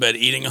side of the bed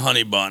eating a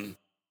honey bun,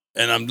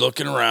 and I'm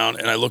looking around,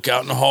 and I look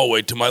out in the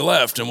hallway to my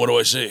left, and what do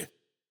I see?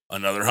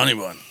 Another honey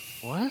bun.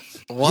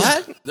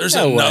 What? There's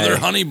another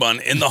honey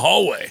bun in the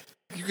hallway.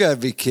 You gotta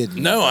be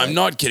kidding. No, I'm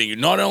not kidding you.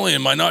 Not only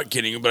am I not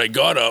kidding you, but I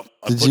got up.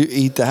 Did you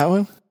eat that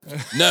one?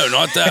 No,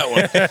 not that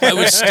one. I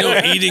was still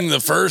eating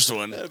the first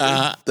one.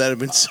 That'd have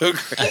been so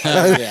great.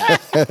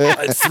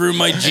 I threw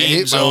my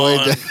jeans on.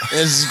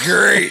 It's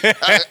great.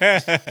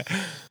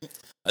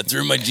 I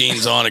threw my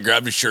jeans on. I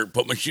grabbed a shirt,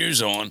 put my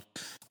shoes on.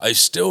 I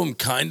still am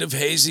kind of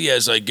hazy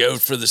as I go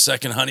for the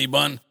second honey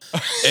bun.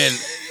 And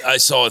I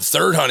saw a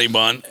third honey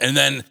bun, and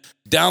then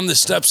down the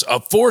steps, a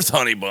fourth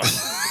honey bun.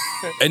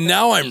 And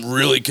now I'm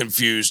really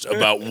confused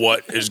about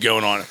what is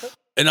going on.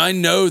 And I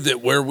know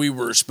that where we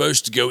were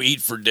supposed to go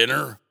eat for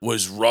dinner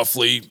was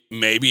roughly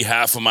maybe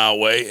half a mile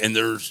away, and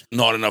there's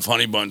not enough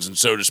honey buns in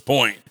Sodus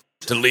Point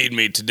to lead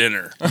me to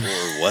dinner. Or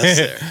was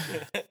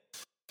there?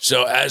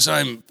 So as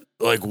I'm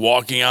like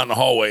walking out in the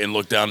hallway and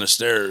look down the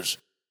stairs,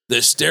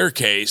 the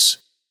staircase,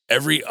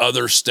 every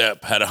other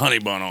step had a honey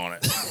bun on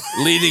it,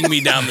 leading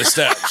me down the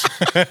steps.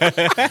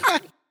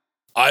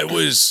 I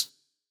was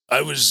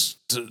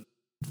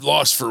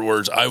lost for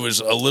words. I was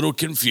a little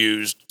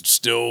confused,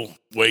 still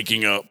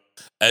waking up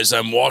as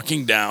I'm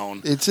walking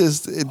down. It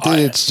did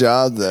its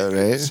job though,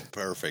 right?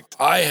 Perfect.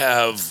 I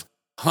have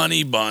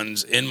honey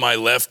buns in my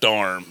left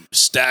arm,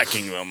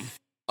 stacking them.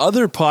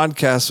 Other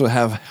podcasts will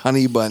have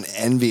honey bun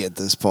envy at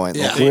this point.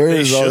 Yeah. Like, where They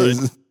is all should.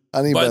 these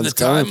honey By buns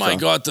the time coming I from?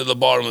 got to the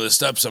bottom of the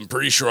steps, I'm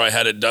pretty sure I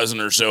had a dozen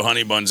or so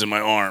honey buns in my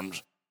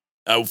arms.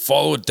 I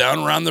followed down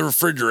around the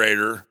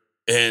refrigerator,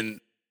 and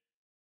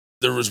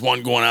there was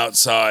one going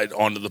outside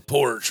onto the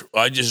porch.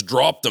 I just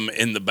dropped them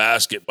in the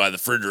basket by the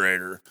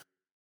refrigerator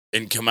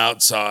and come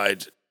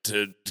outside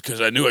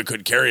because I knew I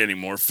couldn't carry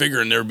anymore,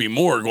 figuring there'd be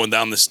more going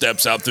down the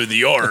steps out through the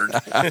yard.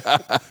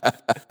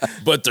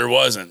 But there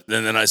wasn't.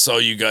 And then I saw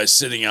you guys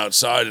sitting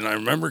outside, and I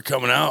remember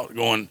coming out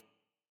going,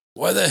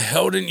 why the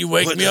hell didn't you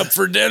wake me up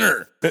for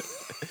dinner?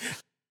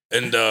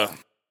 And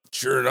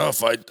sure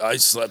enough, I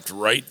slept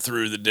right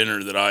through the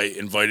dinner that I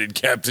invited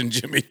Captain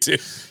Jimmy to.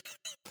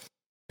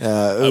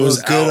 It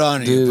was good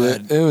on you,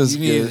 dude. bud. It was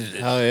You good. needed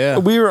it. Oh yeah.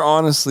 We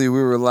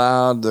were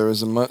loud. There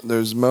was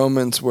there's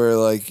moments where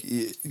like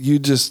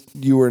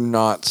you were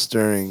not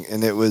stirring,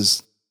 and it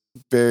was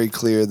very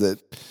clear that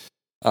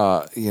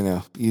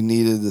you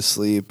needed the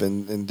sleep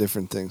and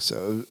different things.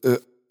 So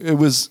it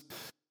was.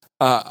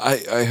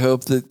 I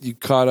hope that you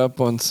caught up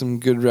on some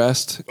good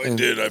rest. I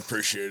did. I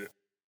appreciate it.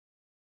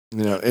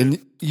 And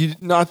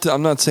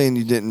I'm not saying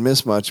you didn't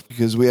miss much,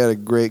 because we had a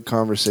great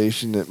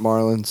conversation at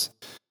Marlin's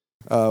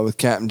with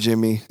Captain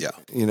Jimmy. Yeah.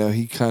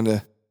 He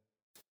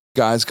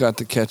guys got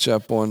to catch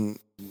up on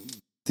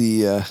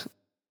the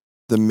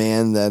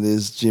man that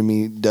is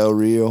Jimmy Del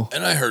Rio.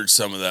 And I heard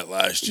some of that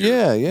last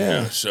year.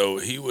 Yeah.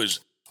 So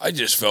I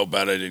just felt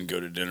bad I didn't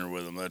go to dinner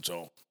with him. That's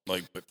all.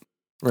 But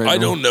Right I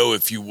on. don't know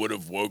if you would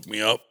have woke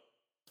me up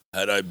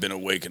had I been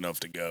awake enough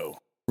to go.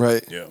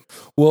 Right. Yeah.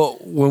 Well,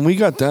 when we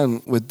got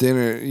done with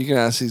dinner, you can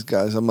ask these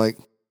guys. I'm like,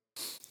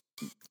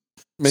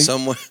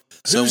 Somewhere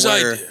Whose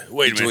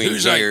between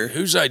here.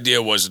 whose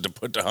idea was it to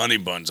put the honey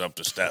buns up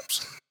the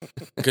steps?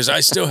 Because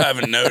I still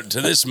haven't known to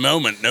this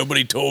moment.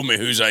 Nobody told me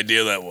whose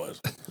idea that was.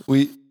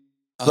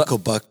 Uncle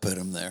Buck put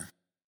him there.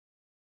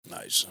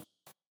 Nice.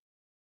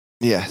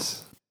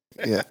 Yes.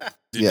 Yeah.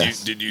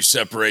 Did you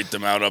separate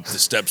them out up the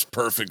steps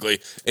perfectly,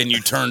 and you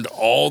turned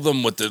all of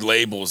them with the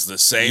labels the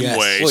same Yes.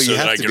 way Well, so you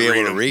that have I to could be able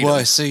read to them? read Well,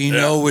 them. so you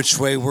know which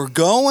way we're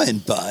going,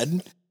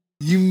 bud.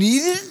 You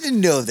needed to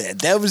know that.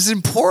 That was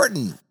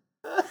important.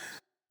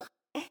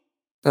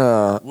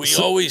 We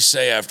always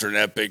say after an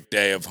epic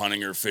day of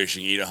hunting or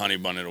fishing, eat a honey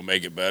bun, it'll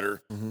make it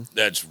better. Mm-hmm.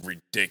 That's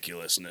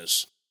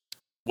ridiculousness.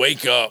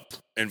 Wake up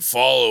and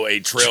follow a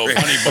trail of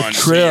honey buns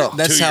Trail. to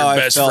That's your how I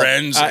best felt.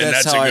 friends, and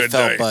That's that's how a I good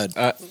felt, day.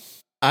 bud.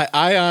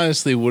 I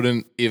honestly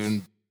wouldn't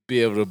even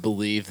be able to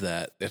believe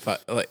that if I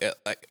like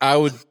I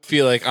would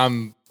feel like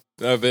I'd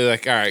be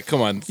like, all right, come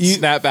on,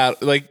 snap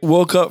out. Like,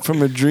 woke up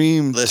from a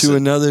dream Listen. to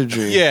another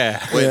dream. yeah.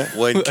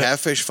 When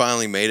Catfish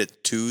finally made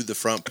it to the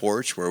front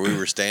porch where we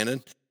were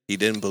standing, he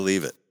didn't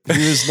believe it.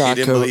 He was not.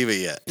 He didn't believe it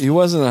yet. He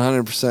wasn't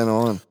 100%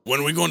 on. When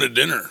are we going to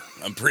dinner?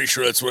 I'm pretty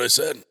sure that's what I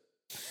said.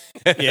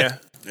 Yeah,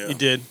 you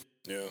did.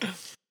 Yeah.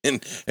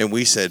 And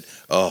we said,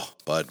 "Oh,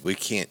 bud, we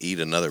can't eat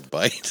another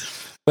bite."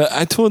 But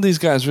I told these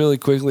guys really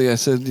quickly. I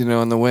said,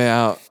 on the way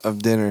out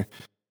of dinner,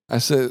 I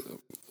said,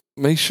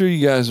 make sure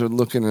you guys are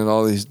looking at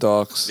all these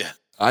docks. Yeah.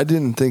 I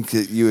didn't think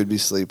that you would be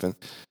sleeping.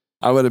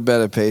 I would have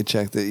bet a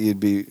paycheck that you'd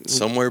be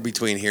Somewhere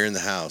between here and the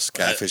house,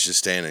 Catfish is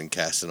standing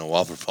casting a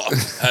whopper ball.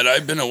 Had I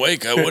been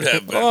awake, I would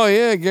have been. Oh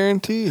yeah,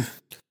 guaranteed.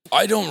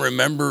 I don't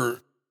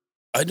remember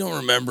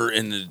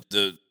in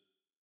the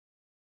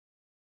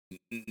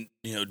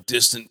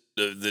distant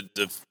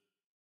the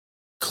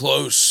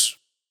close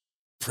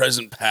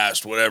present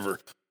past whatever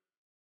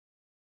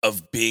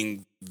of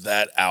being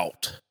that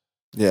out.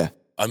 Yeah.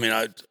 I mean,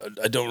 I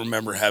don't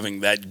remember having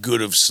that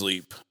good of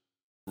sleep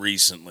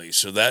recently.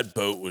 So that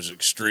boat was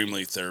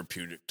extremely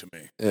therapeutic to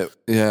me.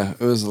 It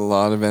was a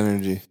lot of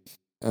energy,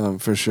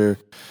 for sure.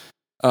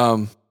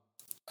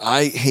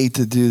 I hate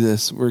to do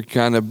this. We're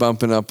kind of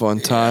bumping up on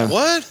time.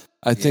 What?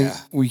 I think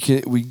we're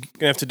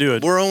gonna have to do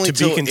it. We're only to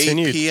till be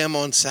continued. 8 p.m.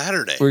 on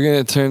Saturday. We're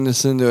gonna turn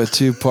this into a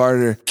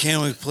two-parter.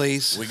 Can we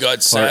please? We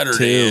got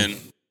Saturday in,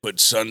 but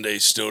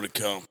Sunday's still to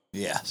come.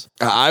 Yes.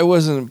 I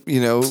wasn't. We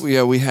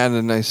had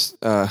a nice.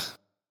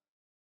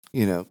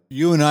 You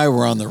and I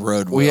were on the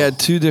road. We had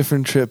two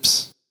different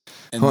trips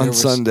on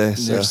Sunday.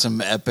 So. There's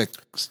some epic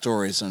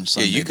stories on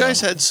Sunday. Yeah, you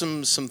guys had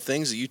some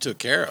things that you took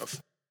care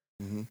of.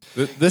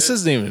 Mm-hmm. This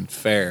isn't even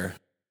fair.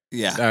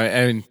 Yeah.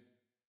 I mean,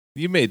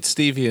 you made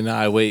Stevie and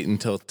I wait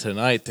until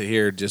tonight to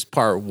hear just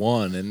part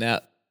one, and now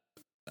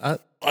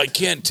I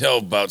can't tell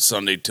about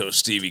Sunday till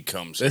Stevie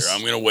comes here. I'm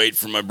going to wait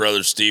for my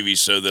brother Stevie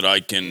so that I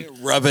can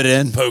rub it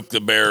in, poke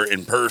the bear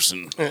in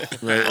person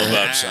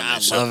about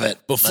Sunday. I love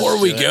it. Before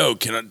we go,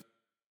 could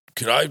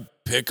I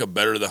pick a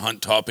better the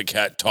hunt topic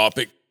hat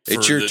topic?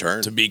 It's your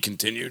turn to be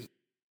continued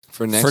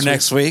for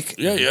next week.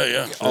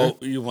 Yeah. Oh,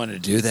 you want to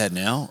do that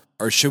now,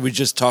 or should we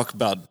just talk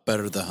about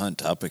better the hunt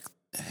topic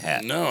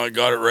hat? No, I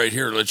got it right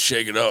here. Let's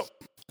shake it up.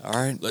 All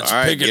right, let's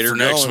pick it for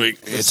next week.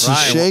 It's a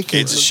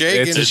shaking. It's a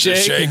shaking. It's a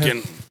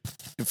shaking.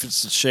 If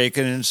it's a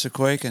shaking, it's a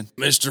quaking.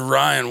 Mr.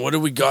 Ryan, what do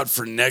we got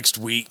for next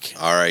week?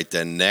 All right,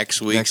 then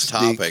next week's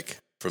topic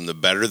from the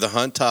Better the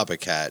Hunt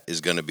topic hat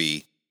is going to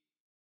be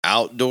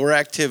outdoor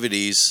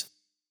activities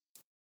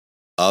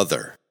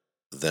other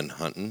than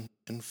hunting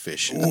and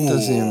fishing. That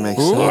doesn't even make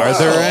sense. Are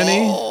there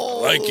any?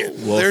 Like it.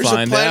 We'll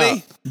find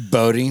out.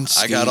 Boating,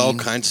 skiing. I got all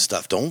kinds of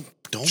stuff. Don't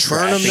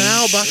burn them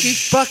now, Bucky.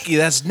 Bucky,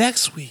 that's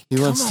next week.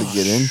 He wants to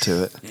get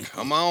into it.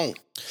 Come on.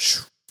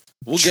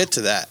 We'll get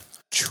to that.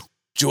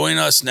 Join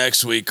us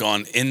next week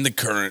on In the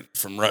Current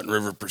from Rutten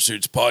River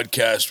Pursuits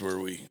podcast, where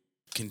we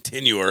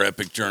continue our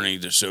epic journey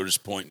to Sodus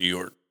Point, New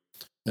York.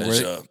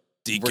 As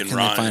Deacon where can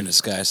Ryan they find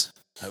us, guys?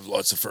 Have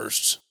lots of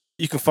firsts.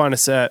 You can find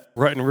us at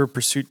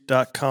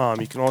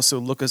RuttenRiverPursuit.com. You can also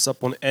look us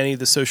up on any of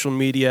the social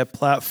media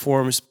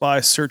platforms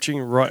by searching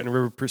Rutten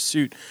River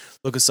Pursuit.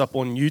 Look us up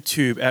on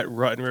YouTube at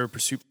Rutten River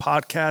Pursuit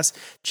Podcast.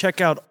 Check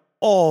out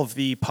all of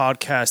the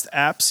podcast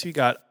apps. You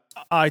got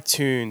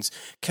iTunes,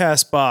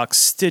 CastBox,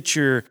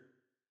 Stitcher,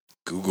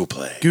 Google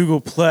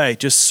Play.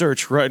 Just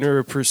search Rutten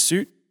River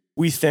Pursuit.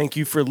 We thank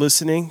you for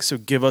listening, so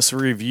give us a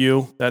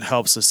review. That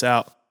helps us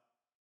out.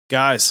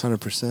 Guys,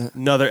 100%.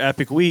 Another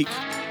epic week.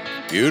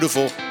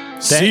 Beautiful.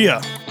 See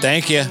ya.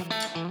 Thank you.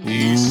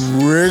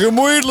 Rig 'em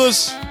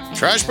weedless.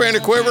 Trash Panda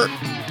Quiver.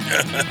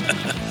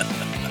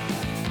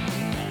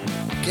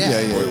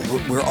 Yeah.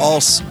 We're all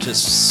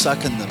just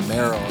sucking the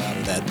marrow out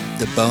of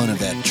the bone of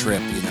that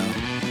trip, you know.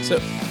 So,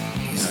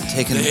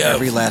 taking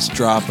every last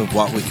drop of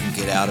what we can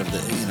get out of the,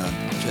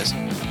 just.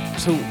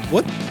 So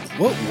what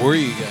were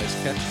you guys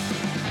catching?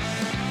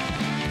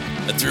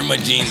 I threw my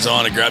jeans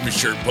on, I grabbed a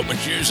shirt, put my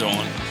shoes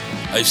on.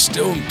 I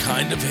still am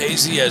kind of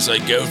hazy as I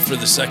go for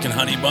the second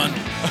honey bun.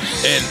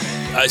 And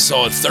I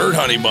saw a third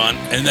honey bun,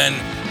 and then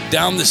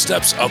down the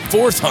steps, a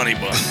fourth honey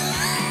bun.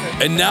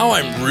 And now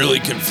I'm really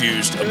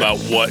confused about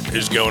what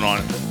is going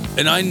on.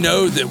 And I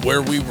know that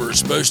where we were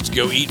supposed to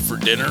go eat for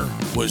dinner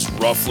was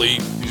roughly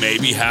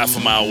maybe half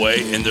a mile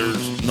away, and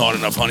there's not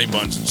enough honey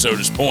buns at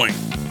Sodus Point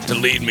to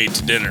lead me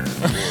to dinner.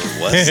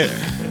 Was there?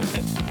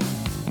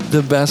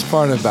 The best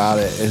part about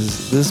it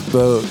is this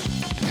boat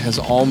has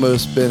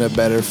almost been a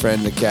better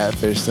friend to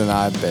Catfish than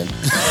I've been.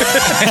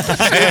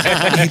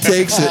 He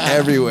takes it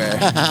everywhere.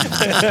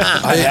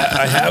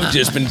 I have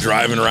just been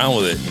driving around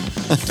with it.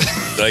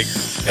 Like,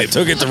 I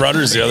took it to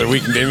Rudders the other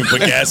week and didn't even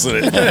put gas in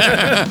it.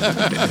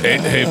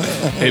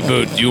 Hey,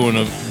 boat, do you want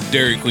a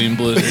Dairy Queen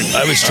Blizzard?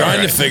 I was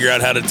trying to figure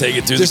out how to take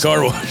it through the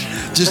car wash.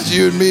 Just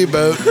you and me,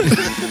 boat.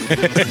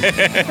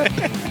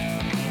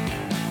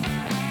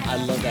 I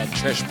love that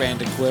Trash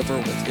Panda Quiver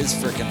with his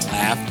freaking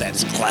laugh.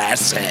 That's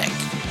classic.